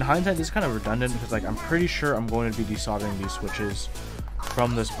 In hindsight, this is kind of redundant because, like, I'm pretty sure I'm going to be desoldering these switches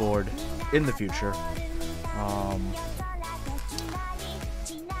from this board in the future. And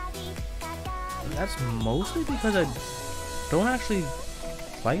that's mostly because I don't actually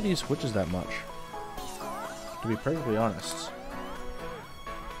like these switches that much, to be perfectly honest.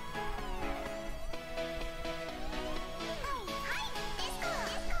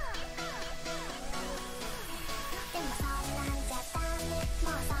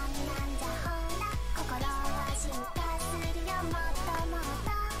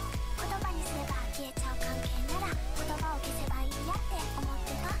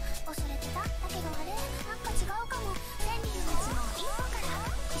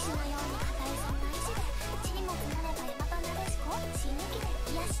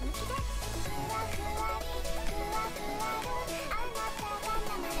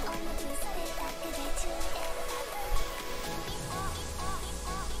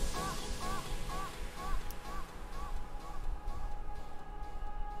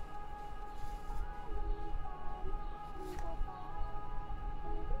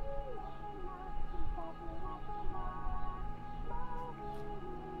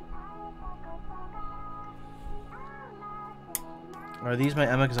 Are these my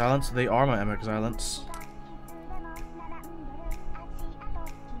MX Islands? They are my MX Islands.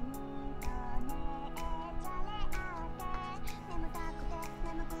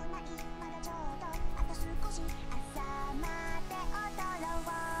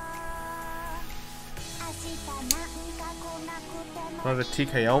 Do I have a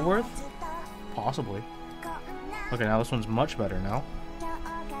TKL worth? Possibly. Okay, now this one's much better now.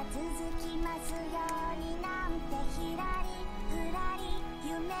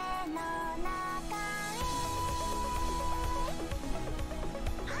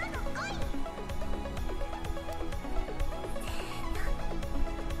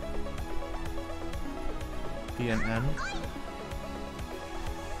 PNN.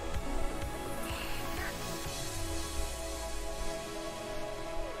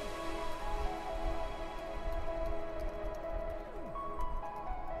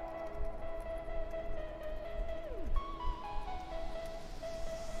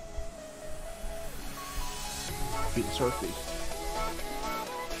 Beat Surfy.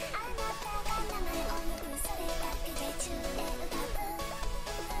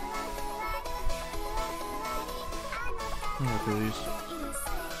 Look at these.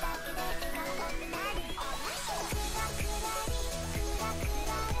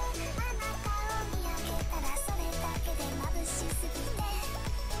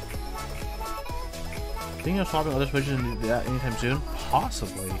 Think of swapping other switches into that anytime soon?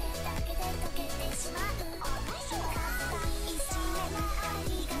 Possibly.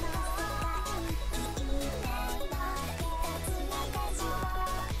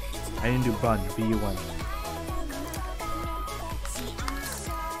 I didn't do bun, B-U-N.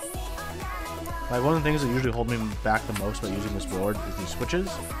 Like, one of the things that usually hold me back the most about using this board is these switches.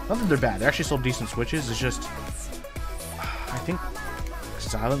 Not that they're bad, they're actually still decent switches, it's just, I think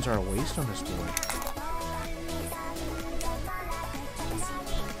these islands are a waste on this board.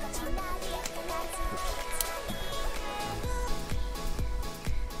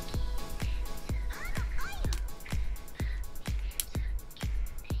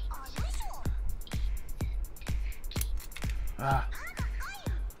 Ah.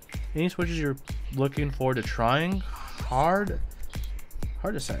 Any switches you're looking forward to trying? Hard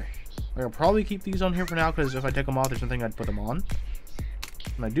to say. I'll probably keep these on here for now because if I take them off, there's something I'd put them on.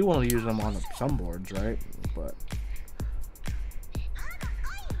 And I do want to use them on some boards, right? But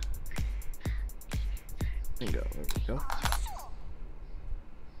bingo, there we go.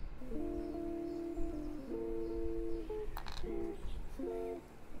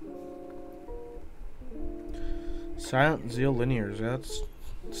 Silent Zeal linears. That's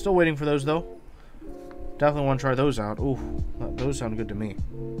still waiting for those though. Definitely want to try those out. Ooh, those sound good to me.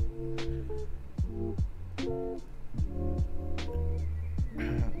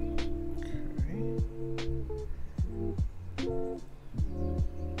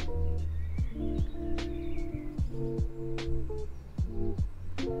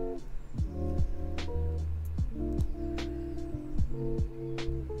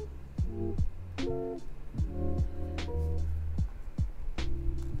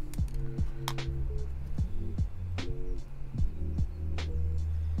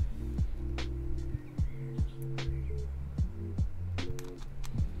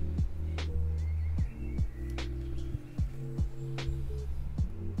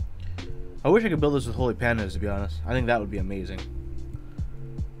 I wish I could build this with Holy Pandas, to be honest. I think that would be amazing.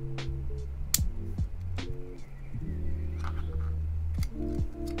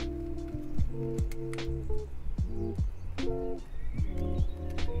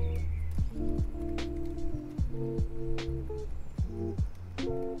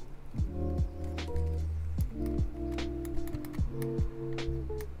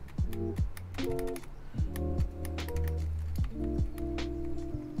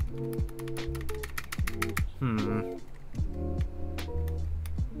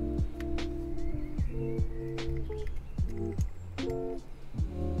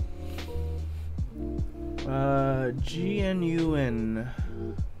 GNUN.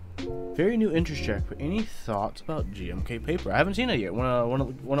 Very new interest check. But any thoughts about GMK paper? I haven't seen it yet.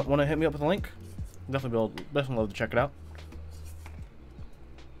 Wanna hit me up with a link? Definitely love to check it out.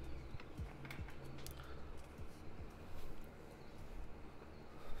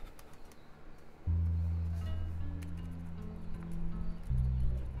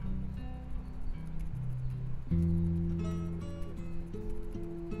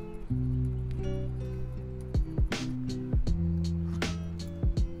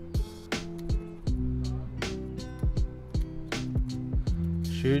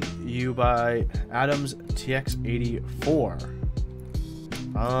 Should you buy Adam's TX84?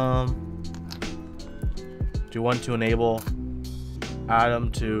 Do you want to enable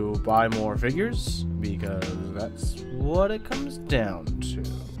Adam to buy more figures? Because that's what it comes down to.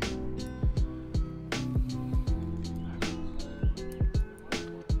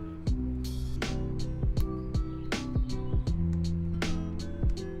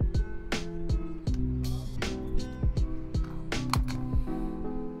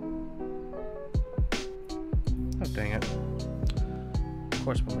 Dang it. Of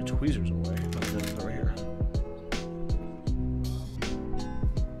course, put my tweezers away. They're right here.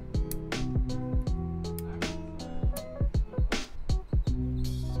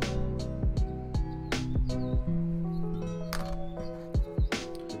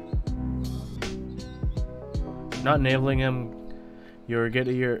 Not enabling him, you're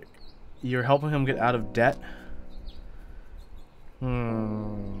helping him get out of debt.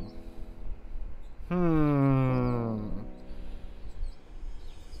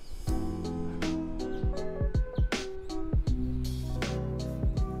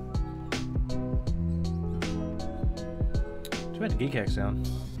 Too bad the Geek Hack sound.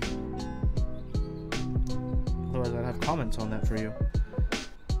 Otherwise, I'd have comments on that for you.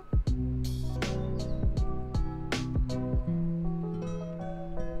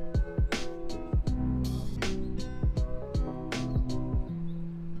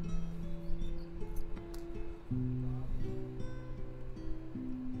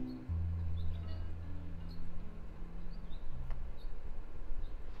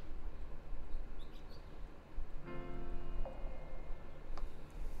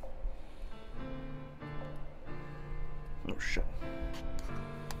 Oh shit.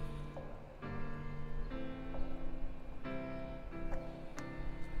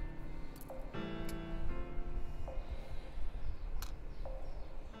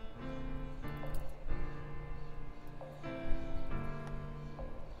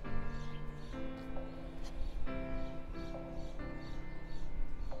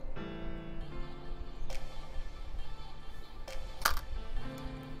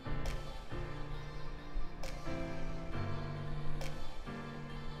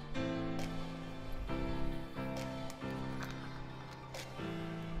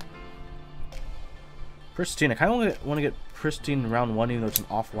 Pristine. I kind of want to get pristine round 1, even though it's an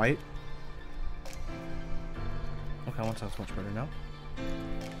off-white. Okay, one sounds much better now.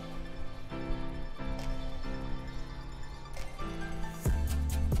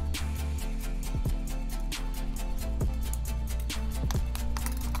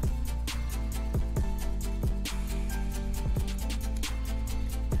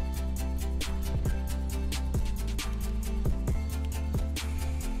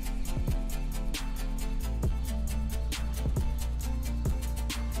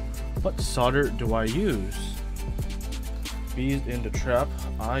 What solder do I use? Bees in the trap.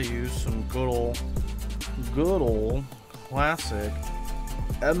 I use some good old classic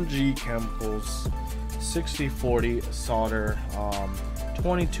MG Chemicals 6040 solder,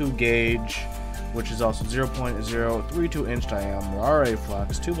 22 gauge, which is also 0.032 inch diameter, RA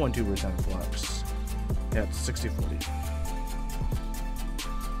flux, 2.2% flux. Yeah, it's 6040.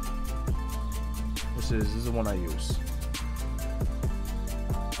 This is the one I use.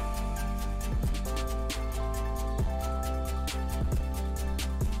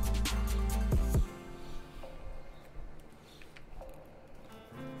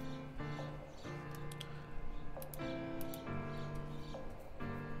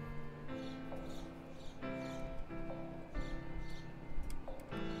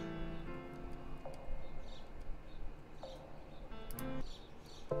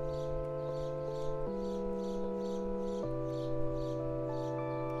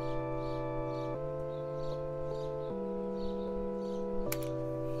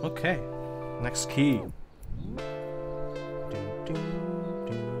 Okay, next key.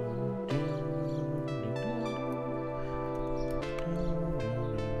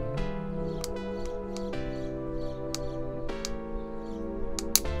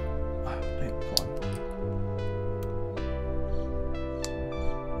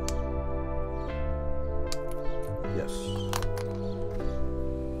 Yes.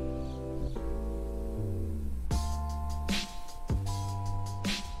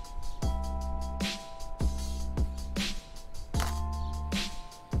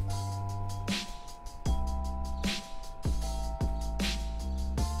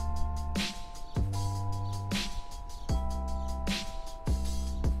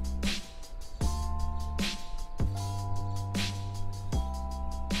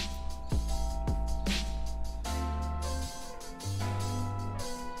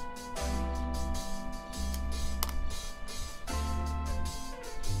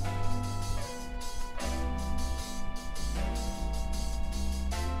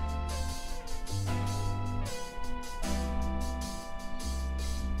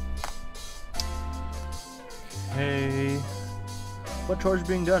 Okay. What chores are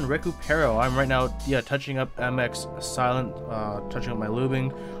being done? Recupero. I'm right now, touching up MX Silent, touching up my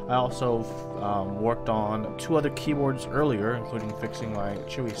lubing. I also worked on 2 other keyboards earlier, including fixing my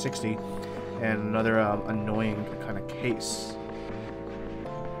Chiwi60 and another annoying kind of case.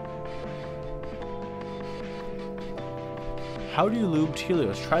 How do you lube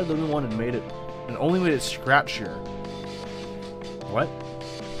Helios? Tried lubing one and only made it scratchier. What?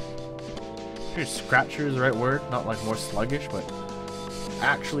 Sure, scratchier is the right word, not like more sluggish, but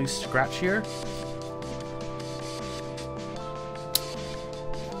actually scratchier.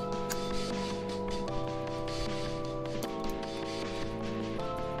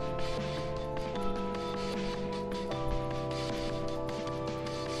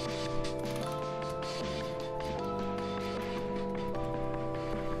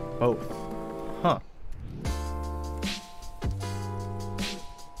 Both. Huh.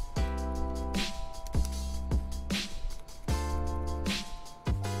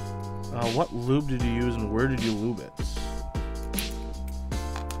 What lube did you use and where did you lube it?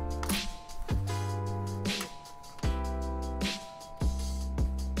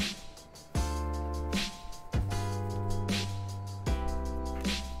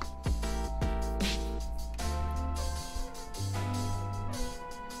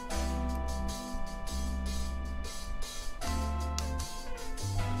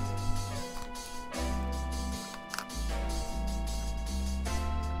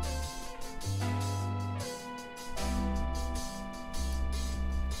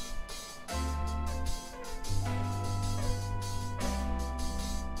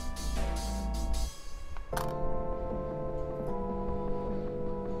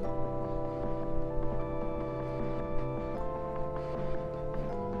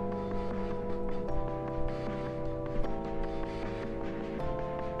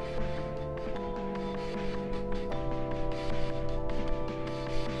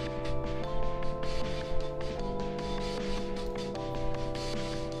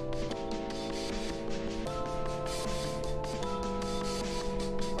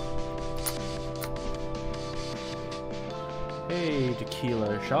 Hey,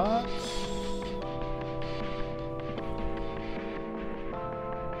 tequila shots.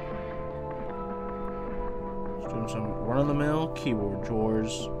 Just doing some run-of-the-mill keyboard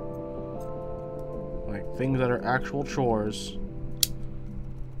chores. Like things that are actual chores.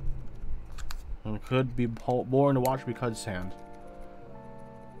 And it could be boring to watch because sand.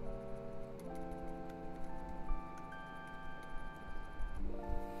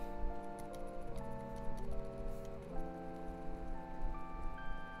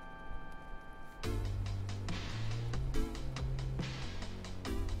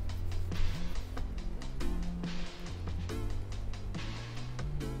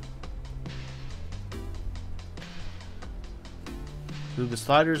 Lube the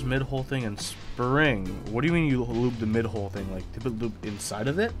sliders, mid-hole thing, and spring. What do you mean you lube the mid-hole thing? Like, to put lube inside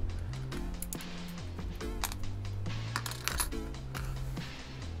of it?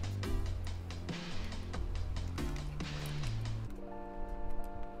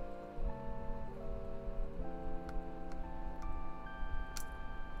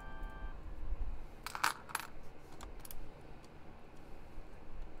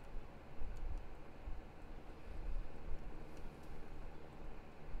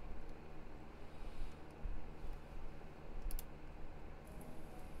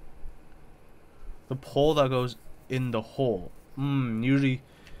 The pole that goes in the hole. Usually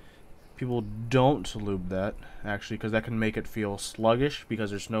people don't lube that, actually, because that can make it feel sluggish because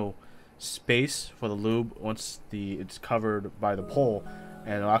there's no space for the lube once it's covered by the pole,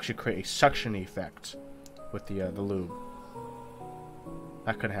 and it'll actually create a suction effect with the lube.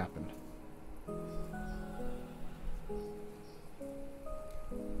 That could happen.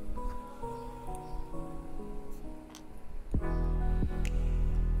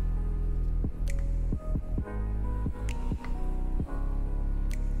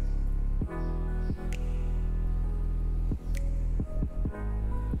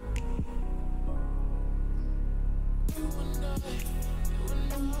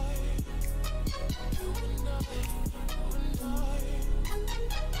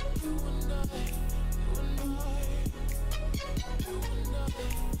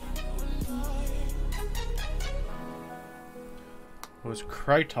 Was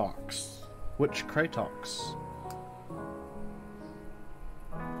Krytox. Which Krytox?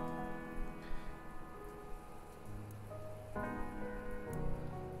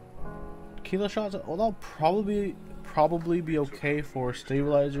 Tequila shots, well, that'll probably be okay for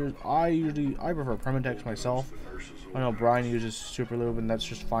stabilizers. I prefer Permatex myself. I know Brian uses Super Lube, and that's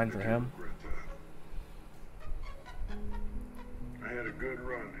just fine for him. I had a good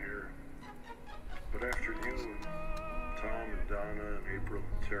run here, but after you and Tom and Donna and April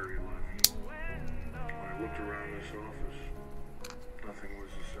and Terry left, when I looked around this office, nothing was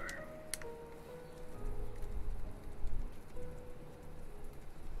the same.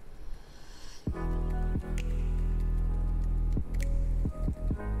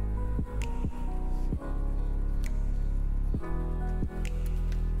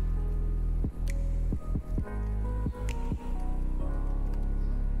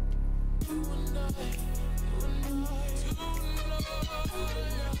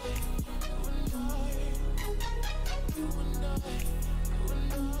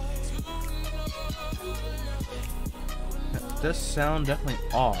 That does sound definitely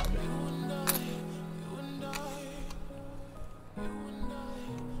odd.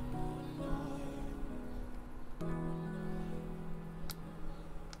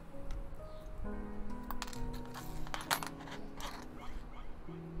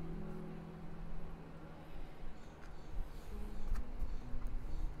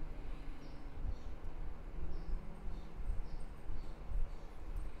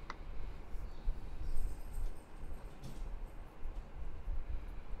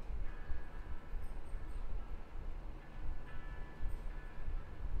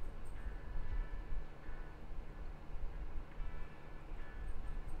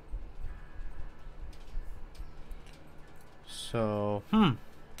 So, a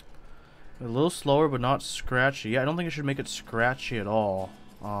little slower, but not scratchy. Yeah, I don't think it should make it scratchy at all.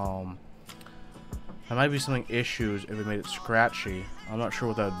 There might be something issues if it made it scratchy. I'm not sure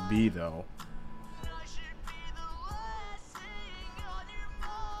what that would be, though.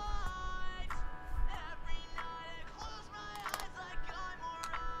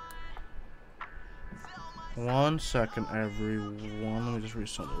 One second, everyone. Let me just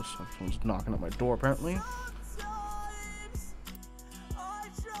reset those. Someone's knocking at my door, apparently.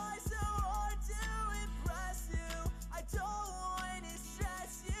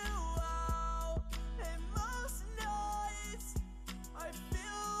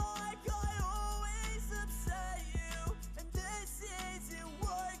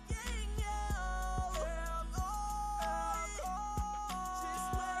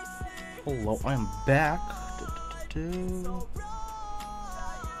 Hello, I am back. Do.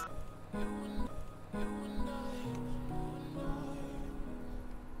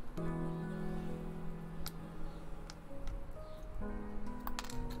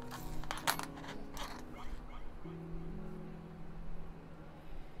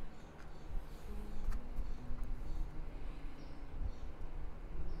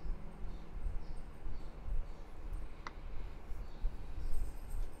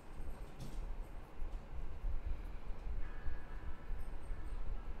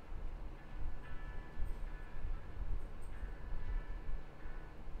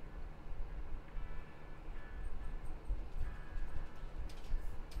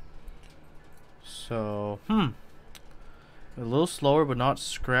 So, a little slower, but not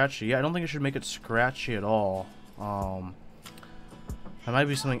scratchy. Yeah, I don't think I should make it scratchy at all. There might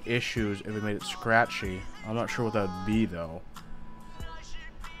be something issues if it made it scratchy. I'm not sure what that would be, though.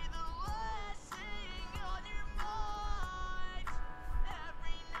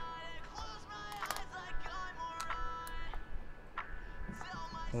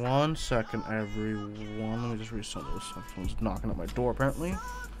 One second, everyone. Let me just reset this. Someone's knocking at my door, apparently.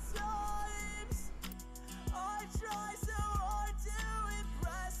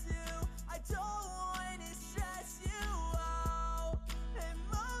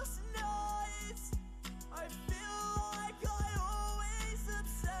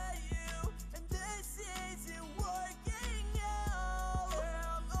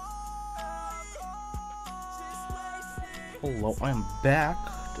 Hello, I am back.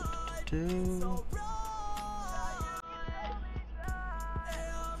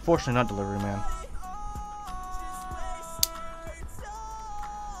 Fortunately, not delivery man.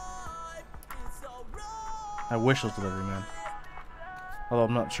 I wish it was delivery man. Although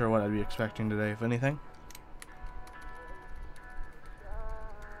I'm not sure what I'd be expecting today, if anything.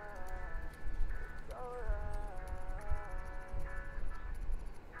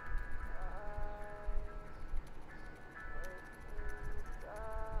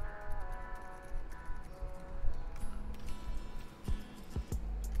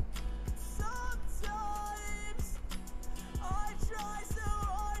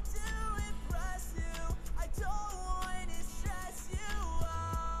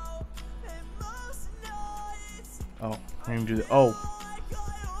 Oh, I didn't do that. Oh,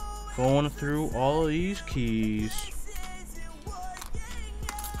 going through all of these keys.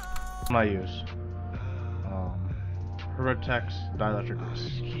 What am I use? Herbetex dielectric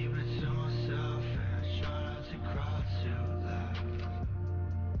grease.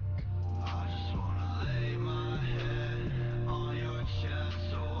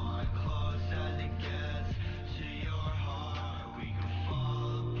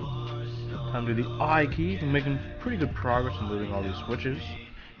 Time to do the I key. I'm making pretty good progress in moving all these switches.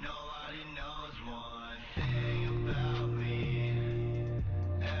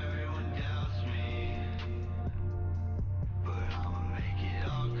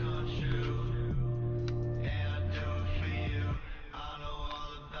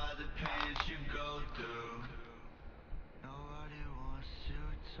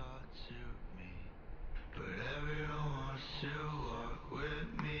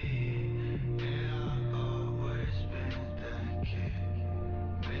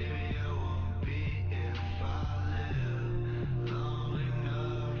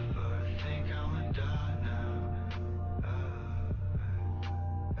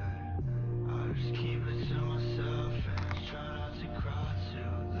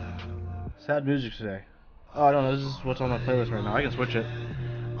 Sad music today. Oh, I don't know. This is what's on my playlist right now. I can switch it.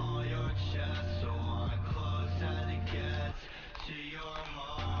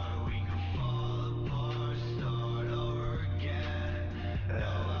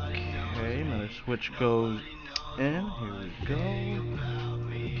 Okay, another switch goes in. Here we go.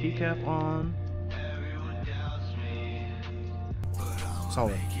 Keycap on.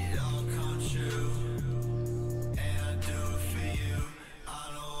 Solid.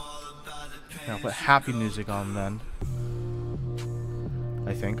 I'll put happy music on then.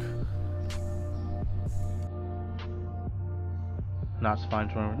 I think. Not fine.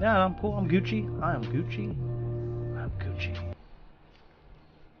 Yeah, I'm cool. I'm Gucci. I am Gucci. I'm Gucci.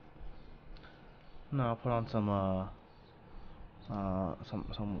 No, I'll put on some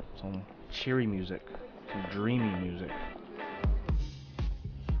cheery music, some dreamy music.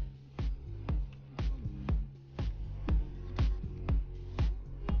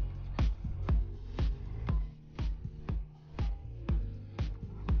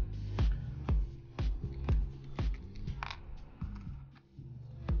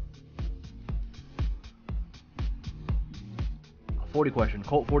 40 question.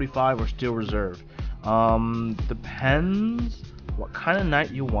 Colt 45 or Steel Reserve? Depends what kind of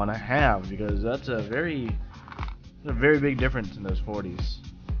night you want to have, because that's a very big difference in those 40s.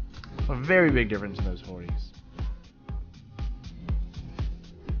 A very big difference in those 40s.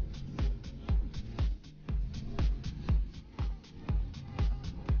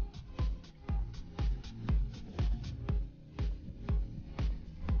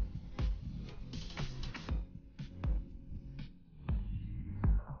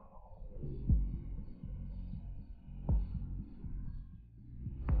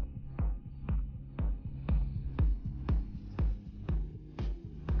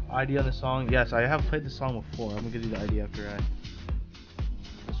 ID on the song? Yes, I have played the song before. I'm gonna give you the ID after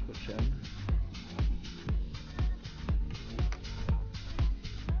I switch in.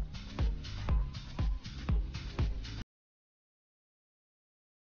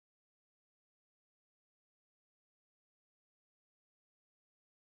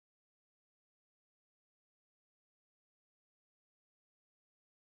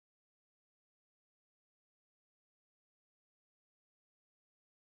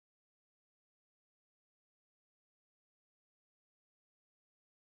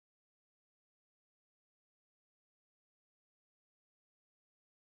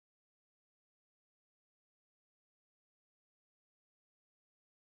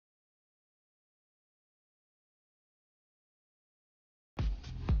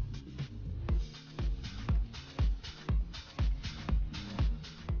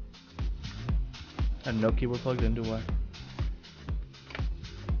 And no keyboard plugged into what?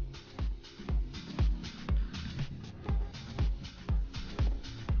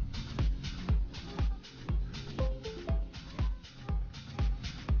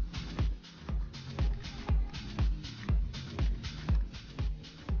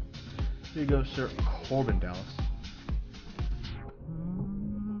 Here you go, Sir Corbin Dallas.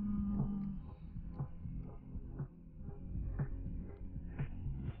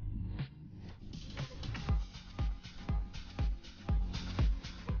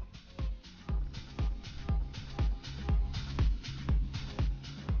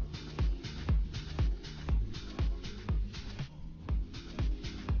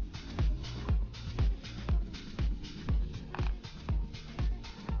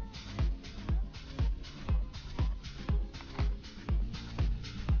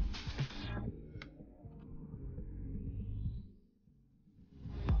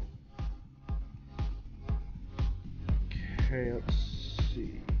 Okay, let's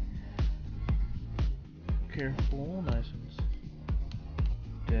see. Careful, nice and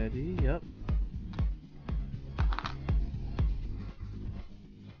steady, yep.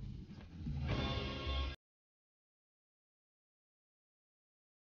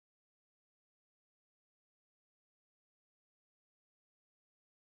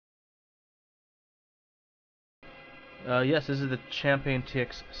 Yes, this is the Champagne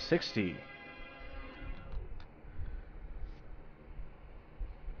TX60.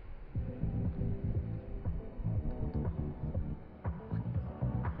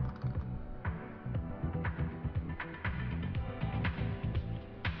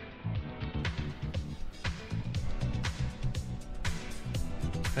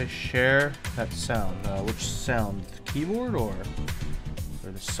 I share that sound. Which sound? The keyboard or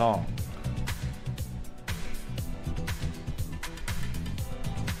the song?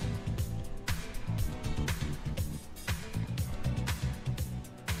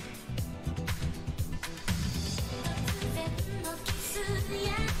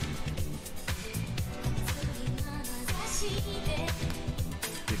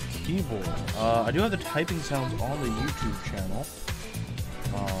 The keyboard. I do have the typing sounds on the YouTube channel.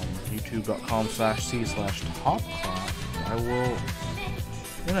 YouTube.com/c/topclack. I will,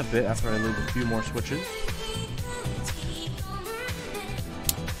 in a bit after I leave a few more switches.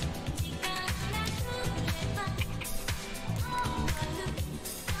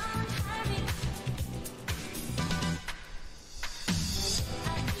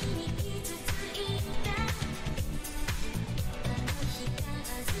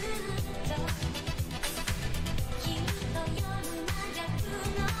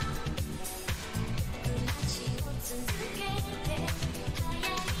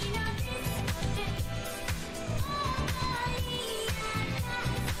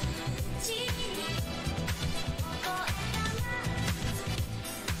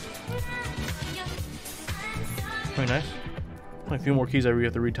 Pretty nice. Only a few more keys I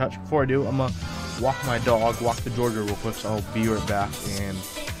have to retouch. Before I do, I'm gonna walk my dog, walk the Georgia real quick, so I'll be right back in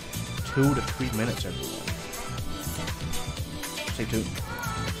 2 to 3 minutes, everyone. Stay tuned.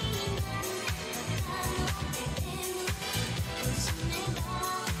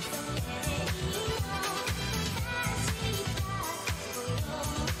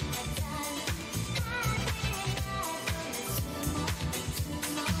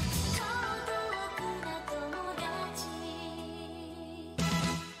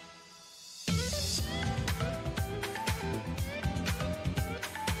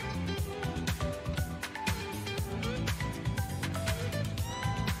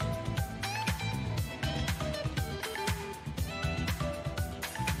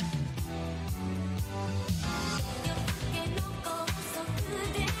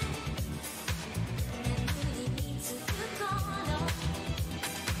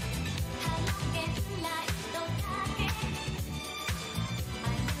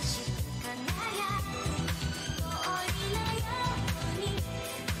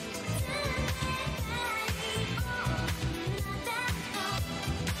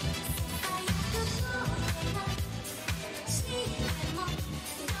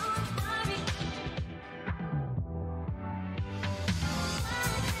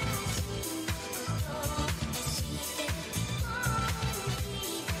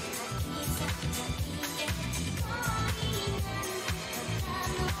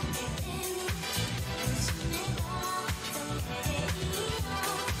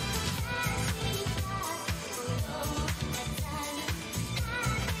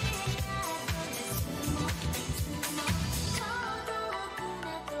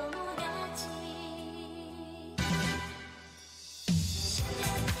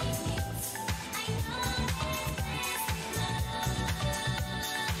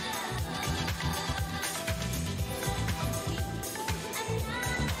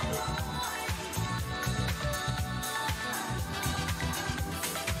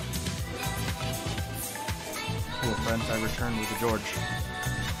 casual friends, I returned with the George.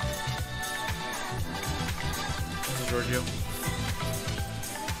 This is Giorgio.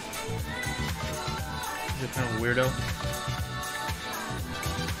 He's a kind of weirdo.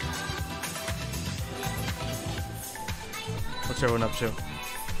 What's everyone up to?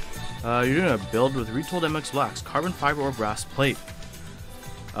 You're doing a build with retooled MX Blacks, carbon fiber or brass plate.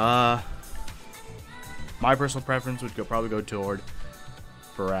 My personal preference would probably go toward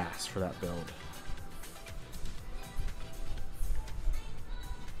brass for that build.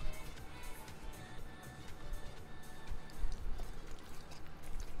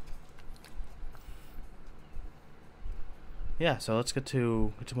 Yeah, so let's get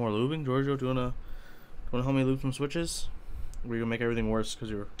to more lubing. Giorgio, do you wanna help me lube some switches? Or are you gonna make everything worse because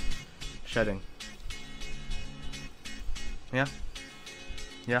you're shedding? Yeah?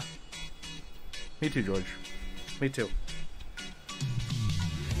 Yeah? Me too, George. Me too.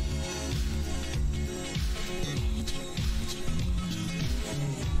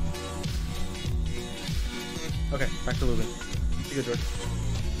 Okay, back to lubing. Be good, George.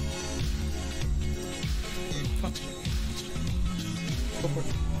 Come on. Go for it.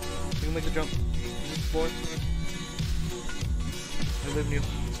 You can make the jump. Forward. I live in you.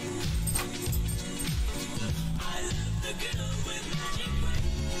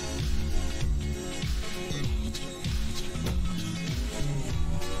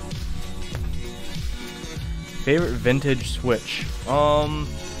 Favorite vintage switch?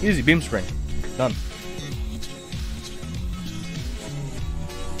 Easy, beam spring. Done.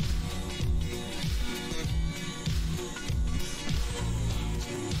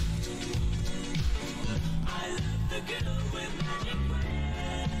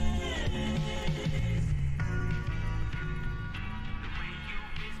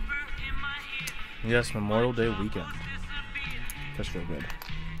 Yes, Memorial Day weekend. That's real good.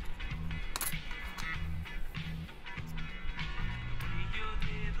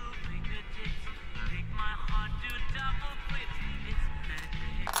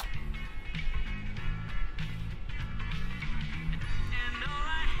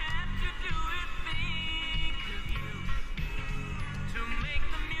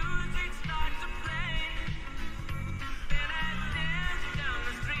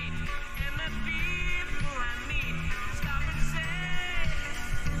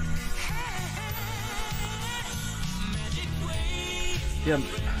 Yeah,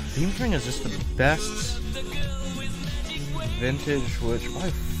 beam spring is just the best vintage switch by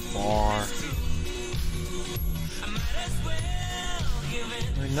far.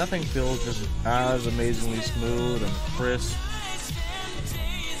 Like, nothing feels just as amazingly smooth and crisp.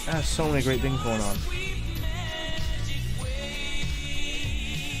 It has so many great things going on.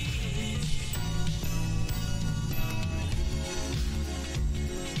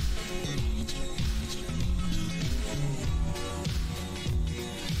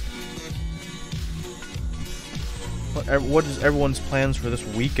 What is everyone's plans for this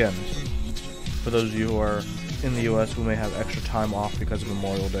weekend? For those of you who are in the U.S. who may have extra time off because of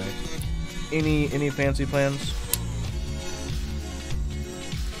Memorial Day, any fancy plans?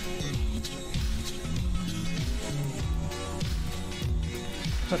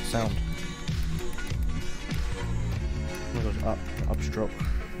 What's that sound? It goes up, upstroke.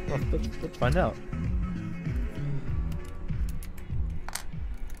 Well, let's find out.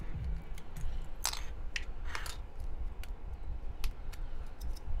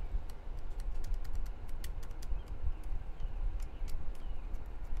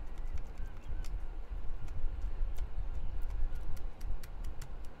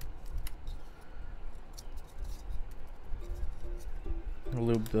 I'll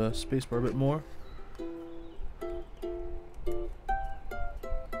lube the spacebar a bit more.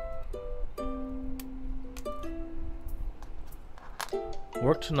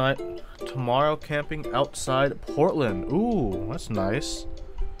 Work tonight, tomorrow camping outside Portland. Ooh, that's nice.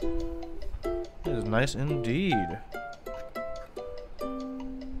 That is nice indeed. I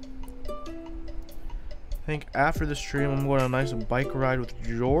think after the stream I'm going on a nice bike ride with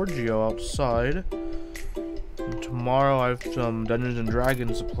Giorgio outside. And tomorrow I have some Dungeons and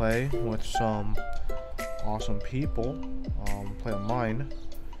Dragons to play with some awesome people. Play online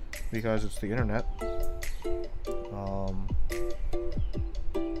because it's the internet.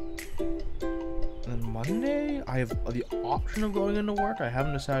 And Monday I have the option of going into work. I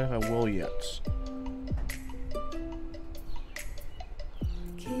haven't decided if I will yet.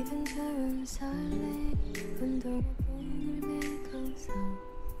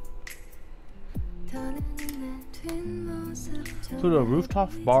 So to a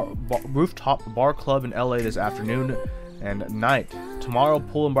rooftop bar club in LA this afternoon and night. Tomorrow,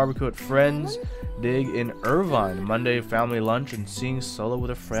 pool and barbecue at friends. dig in Irvine. Monday family lunch and seeing Solo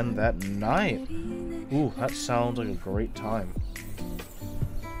with a friend that night. Ooh, that sounds like a great time.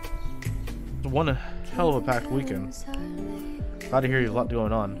 One hell of a packed weekend. Glad to hear you have a lot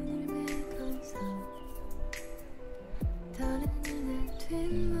going on.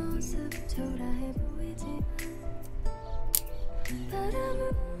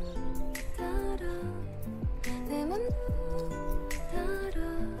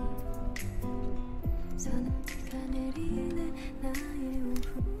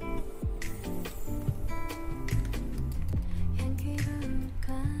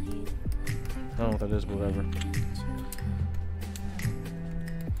 I don't know what that is, but whatever.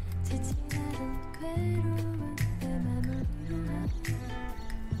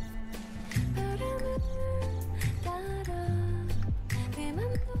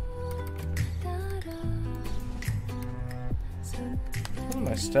 What am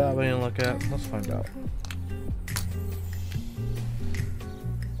I stabbing I didn't look at? Let's find out.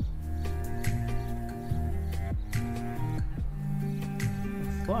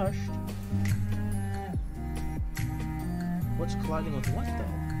 Flushed? What's colliding with what, though?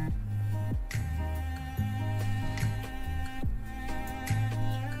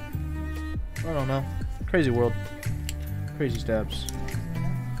 I don't know. Crazy world. Crazy stabs.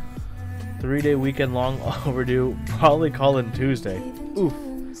 3-day weekend long overdue. Probably calling Tuesday. Oof.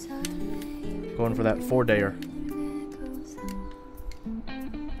 Going for that 4-dayer.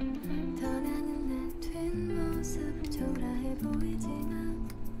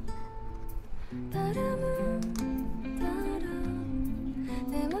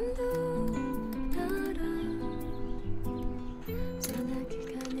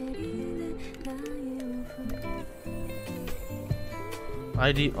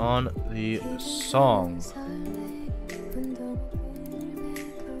 ID on the song.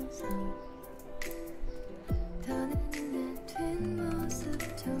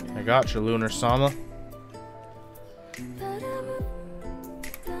 I got you, Lunar Sama.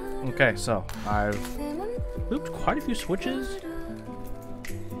 Okay, so I've looped quite a few switches.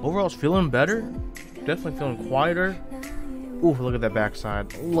 Overall, it's feeling better. Definitely feeling quieter. Ooh, look at that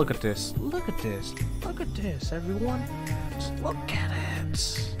backside. Look at this. Look at this. Look at this, everyone. Just look at it.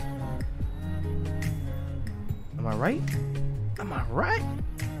 Am I right? Am I right?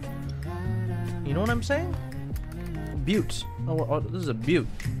 You know what I'm saying? Butte. Oh, this is a butte.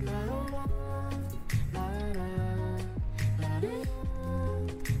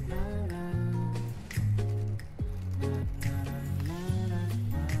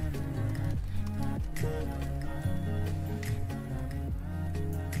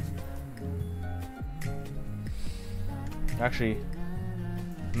 Actually,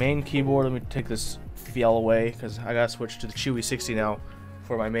 main keyboard, let me take this FL away because I gotta switch to the Chiwi60 now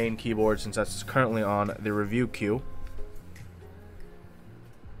for my main keyboard since that's currently on the review queue.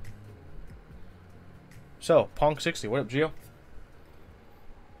 So, Pong60, what up, Gio?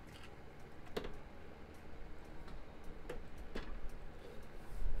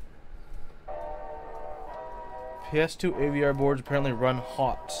 PS2 AVR boards apparently run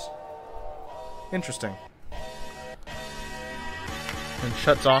hot. Interesting. And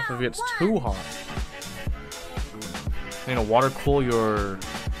shuts off if it's too hot. You know, water cool your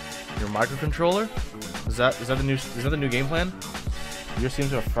microcontroller. Is that the new game plan? Yours seems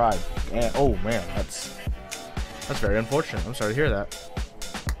to have fried. And, oh man, that's very unfortunate. I'm sorry to hear that.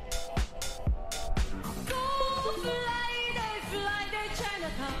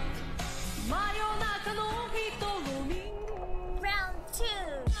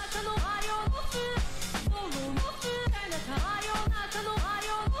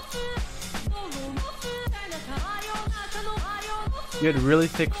 You had really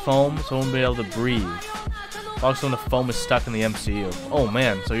thick foam, so I won't be able to breathe. Also, when the foam is stuck in the MCU. Oh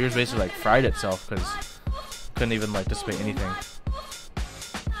man, so yours basically like fried itself because couldn't even like dissipate anything.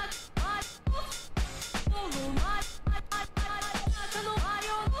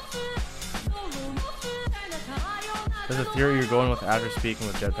 There's a theory you're going with after speaking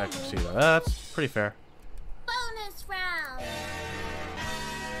with Jetpack Tuxedo. That's pretty fair. Bonus round.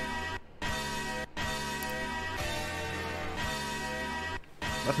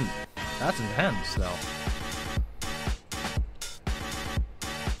 That's intense, though.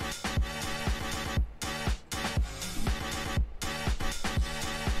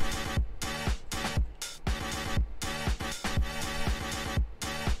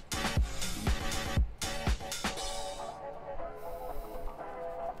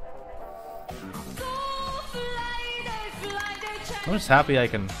 I'm just happy I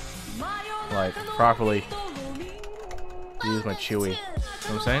can, like, properly use my Chewy.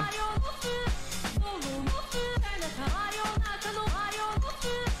 You know what I'm saying?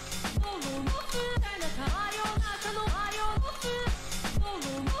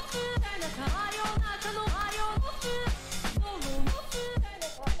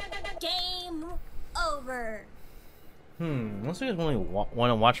 over. Unless you guys only want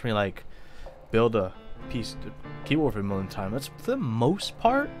to watch me like build a keyboard for a million times. That's for the most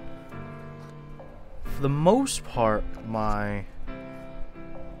part. For the most part, my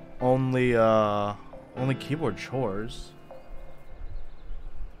only keyboard chores.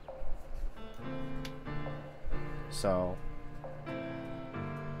 So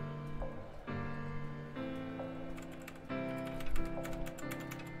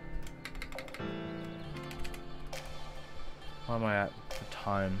what am I at the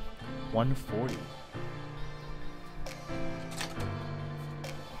time? 1:40.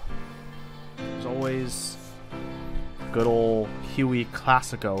 There's always good old Huey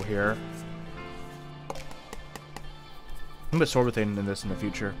Classico here. I'm gonna sort of thing in this in the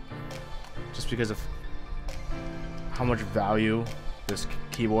future, just because of how much value this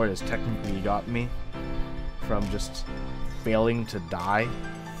keyboard has technically got me from just failing to die.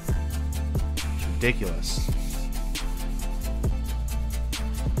 It's ridiculous.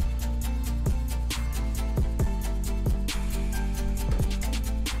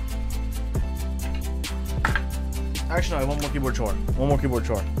 Actually, no, I have one more keyboard chore. One more keyboard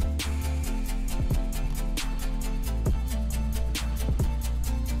chore.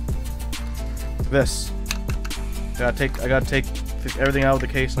 This. I gotta take everything out of the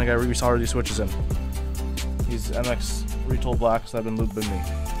case, and I gotta resolder these switches in. These MX retool blacks that have been looped in me.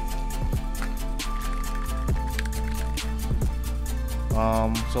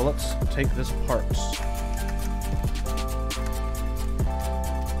 So let's take this apart.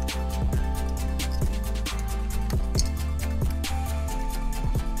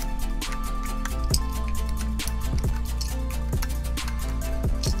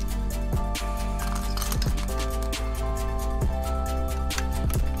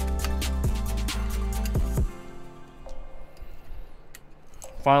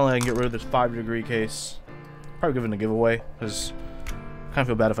 Finally, I can get rid of this 5-degree case. Probably give it a giveaway, because I kind of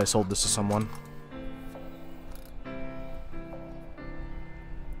feel bad if I sold this to someone.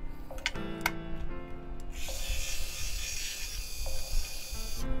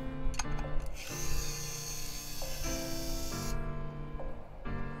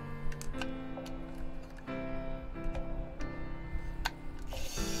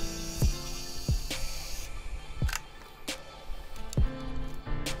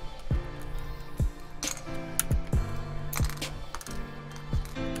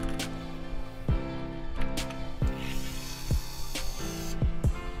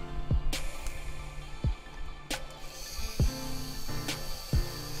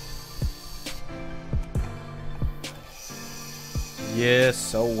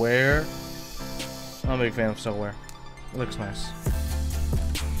 Yes, SoWare. I'm a big fan of SoWare. It looks nice.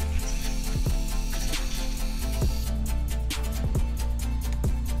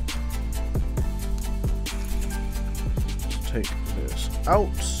 Let's take this out.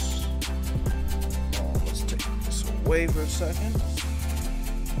 Oh, let's take this away for a second.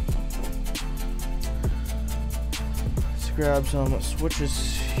 Let's grab some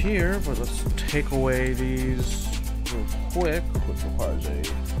switches here, but let's take away these real quick, which requires a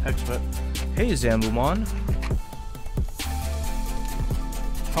hex fit. Hey Zambumon,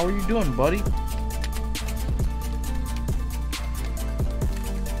 how are you doing, buddy?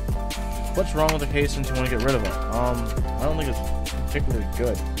 What's wrong with the case since you want to get rid of it? I don't think it's particularly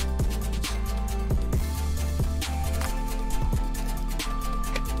good.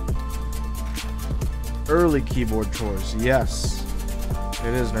 Early keyboard chores, yes,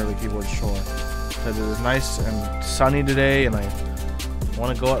 it is an early keyboard chore. Because it is nice and sunny today, and I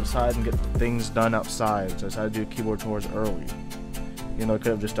want to go outside and get things done outside, so I decided to do keyboard chores early. You know, I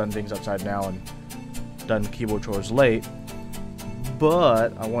could have just done things outside now and done keyboard chores late,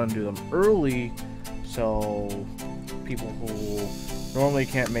 but I want to do them early so people who normally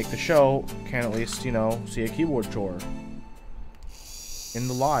can't make the show can at least, you know, see a keyboard chore in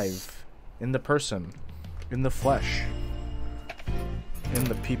the live, in the person, in the flesh, in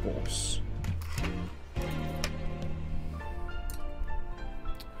the peoples.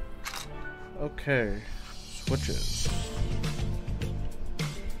 Okay, switches.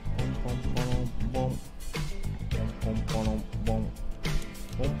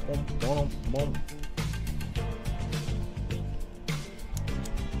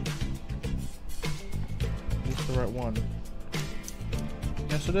 Is this the right one?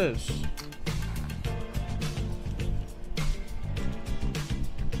 Yes, it is.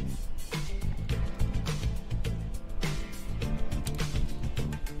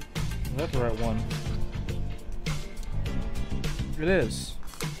 That's the right one. It is.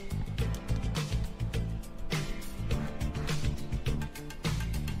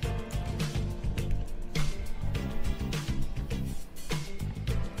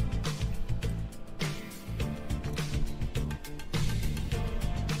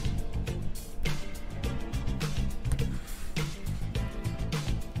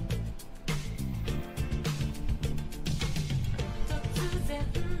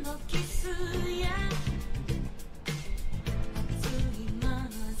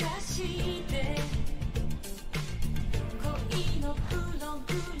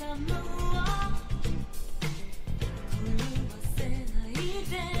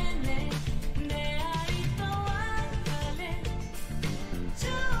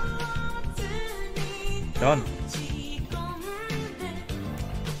 Done.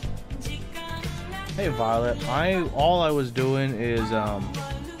 Hey Violet, all I was doing is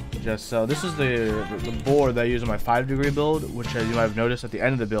just this is the board that I use in my 5-degree build, which as you might have noticed at the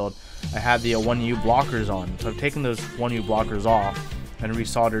end of the build, I had the 1U blockers on. So I've taken those 1U blockers off and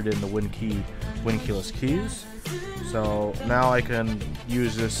resoldered in the win keyless keys. So now I can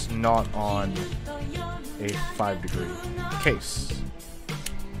use this not on a 5-degree case.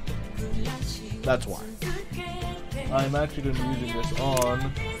 That's why. I'm actually going to be using this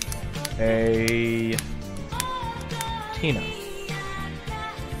on a Tina.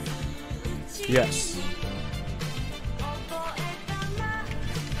 Yes.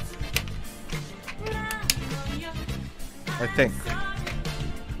 I think.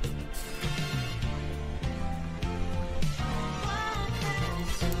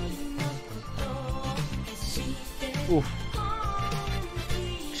 Oof.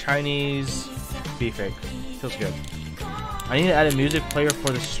 Chinese beef egg. Feels good. I need to add a music player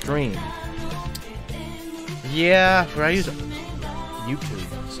for the stream. Yeah, I use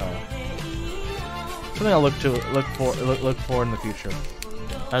YouTube, so something I'll look for in the future.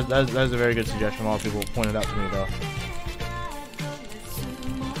 That's a very good suggestion. A lot of people pointed out to me though.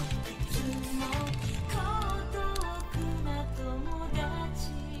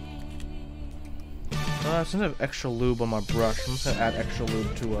 Since I have extra lube on my brush, I'm just gonna add extra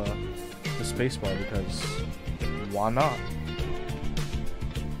lube to the spacebar because why not?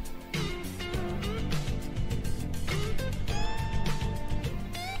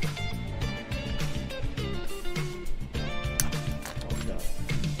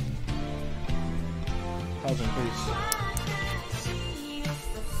 Housing, please.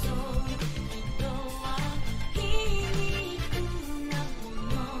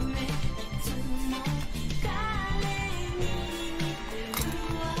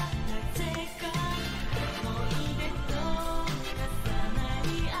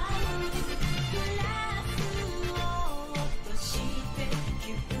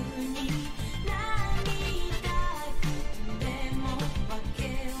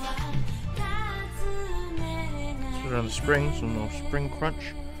 On the spring, so no spring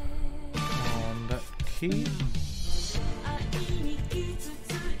crunch on that key.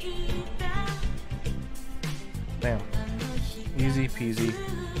 Bam. Easy peasy,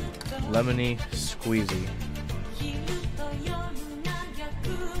 lemony squeezy.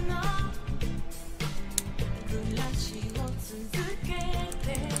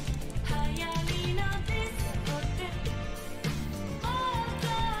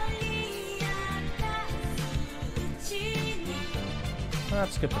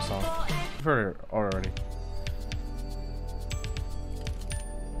 Let's skip this song. I've heard it already.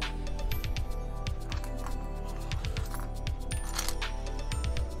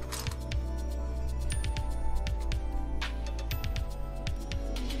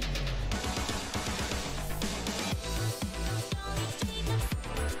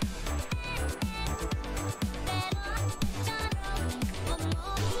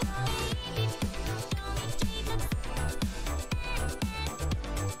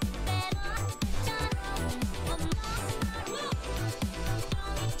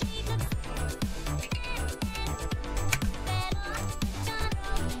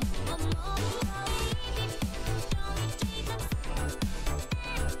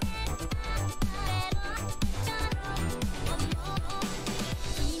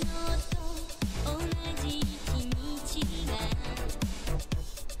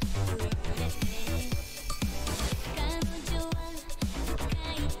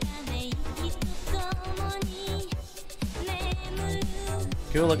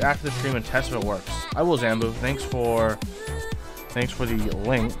 Give a look after the stream and test if it works. I will, Zambu. Thanks for the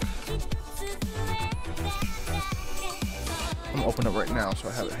link. I'm gonna open it right now so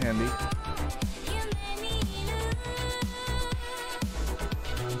I have it handy.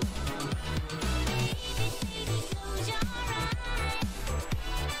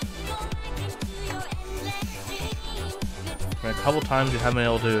 A couple times you haven't been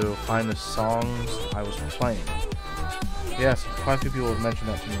able to find the songs I was playing. Yes, quite a few people have mentioned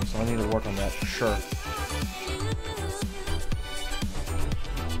that to me, so I need to work on that for sure.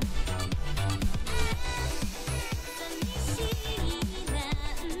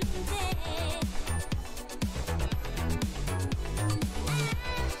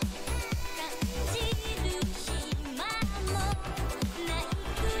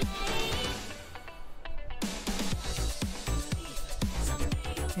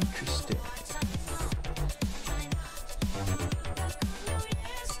 Interesting.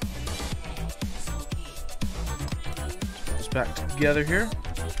 Put this back together here.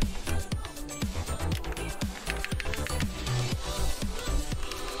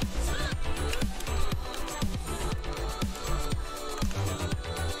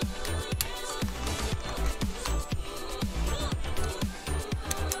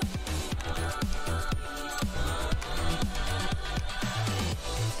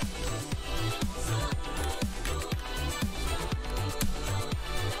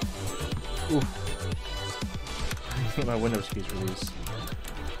 Ooh. I need my Windows keys for these.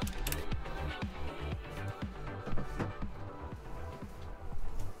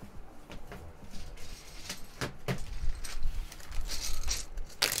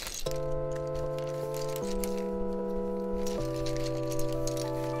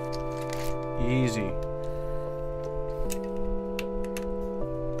 Easy.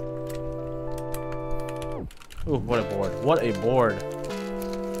 Ooh, what a board. What a board.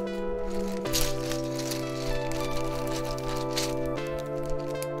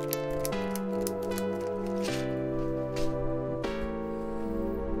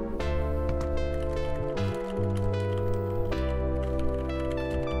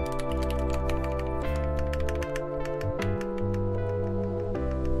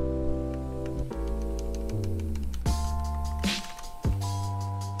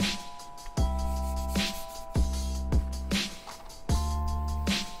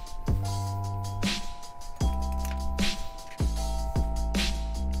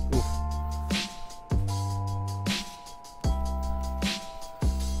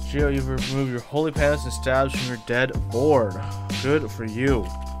 Geo, you've removed your holy panels and stabs from your dead board. Good for you.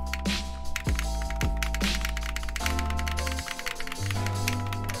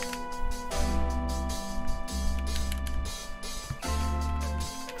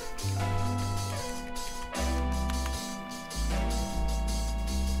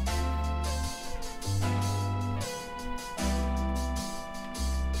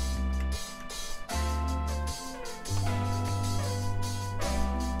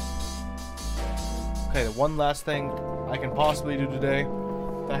 Okay, the one last thing I can possibly do today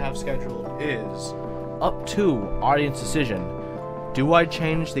that I have scheduled is up to audience decision. Do I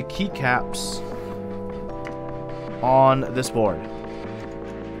change the keycaps on this board?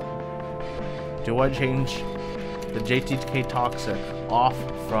 Do I change the JTK Toxic off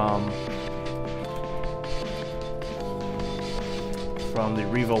from the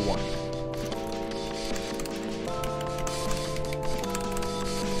Revo 1?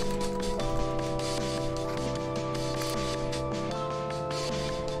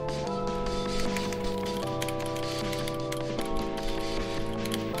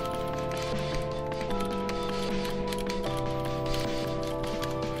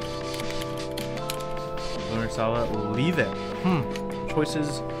 Leave it.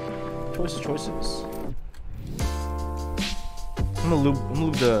 Choices. I'm gonna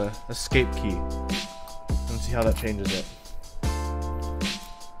loop the escape key and see how that changes it.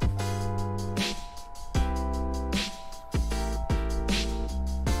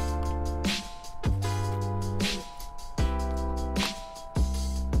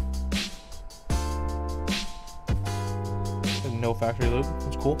 No factory loop.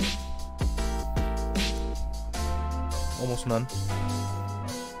 That's cool. Almost none.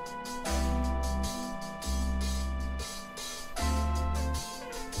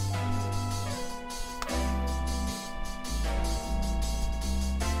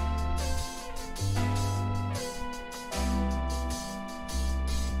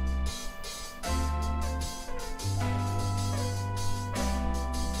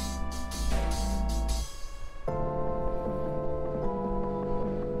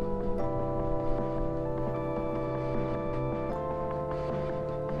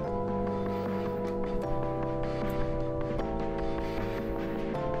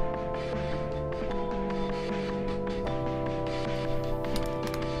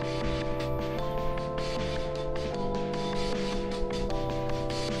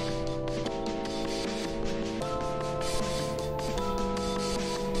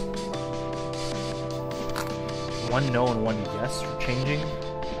 One no and one yes for changing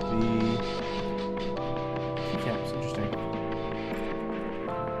the keycaps. Interesting.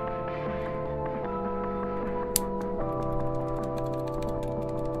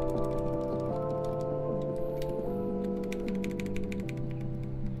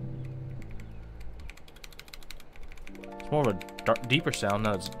 It's more of a deeper sound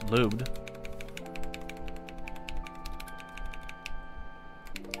now it's lubed.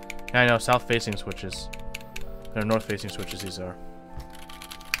 Yeah, I know, south-facing switches. They're north-facing switches, these are.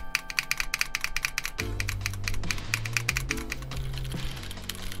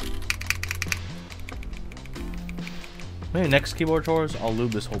 Maybe next keyboard chores, I'll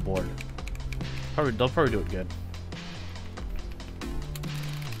lube this whole board. They'll probably do it good.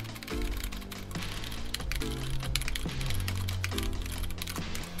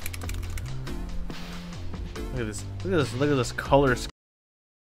 Look at this. Look at this color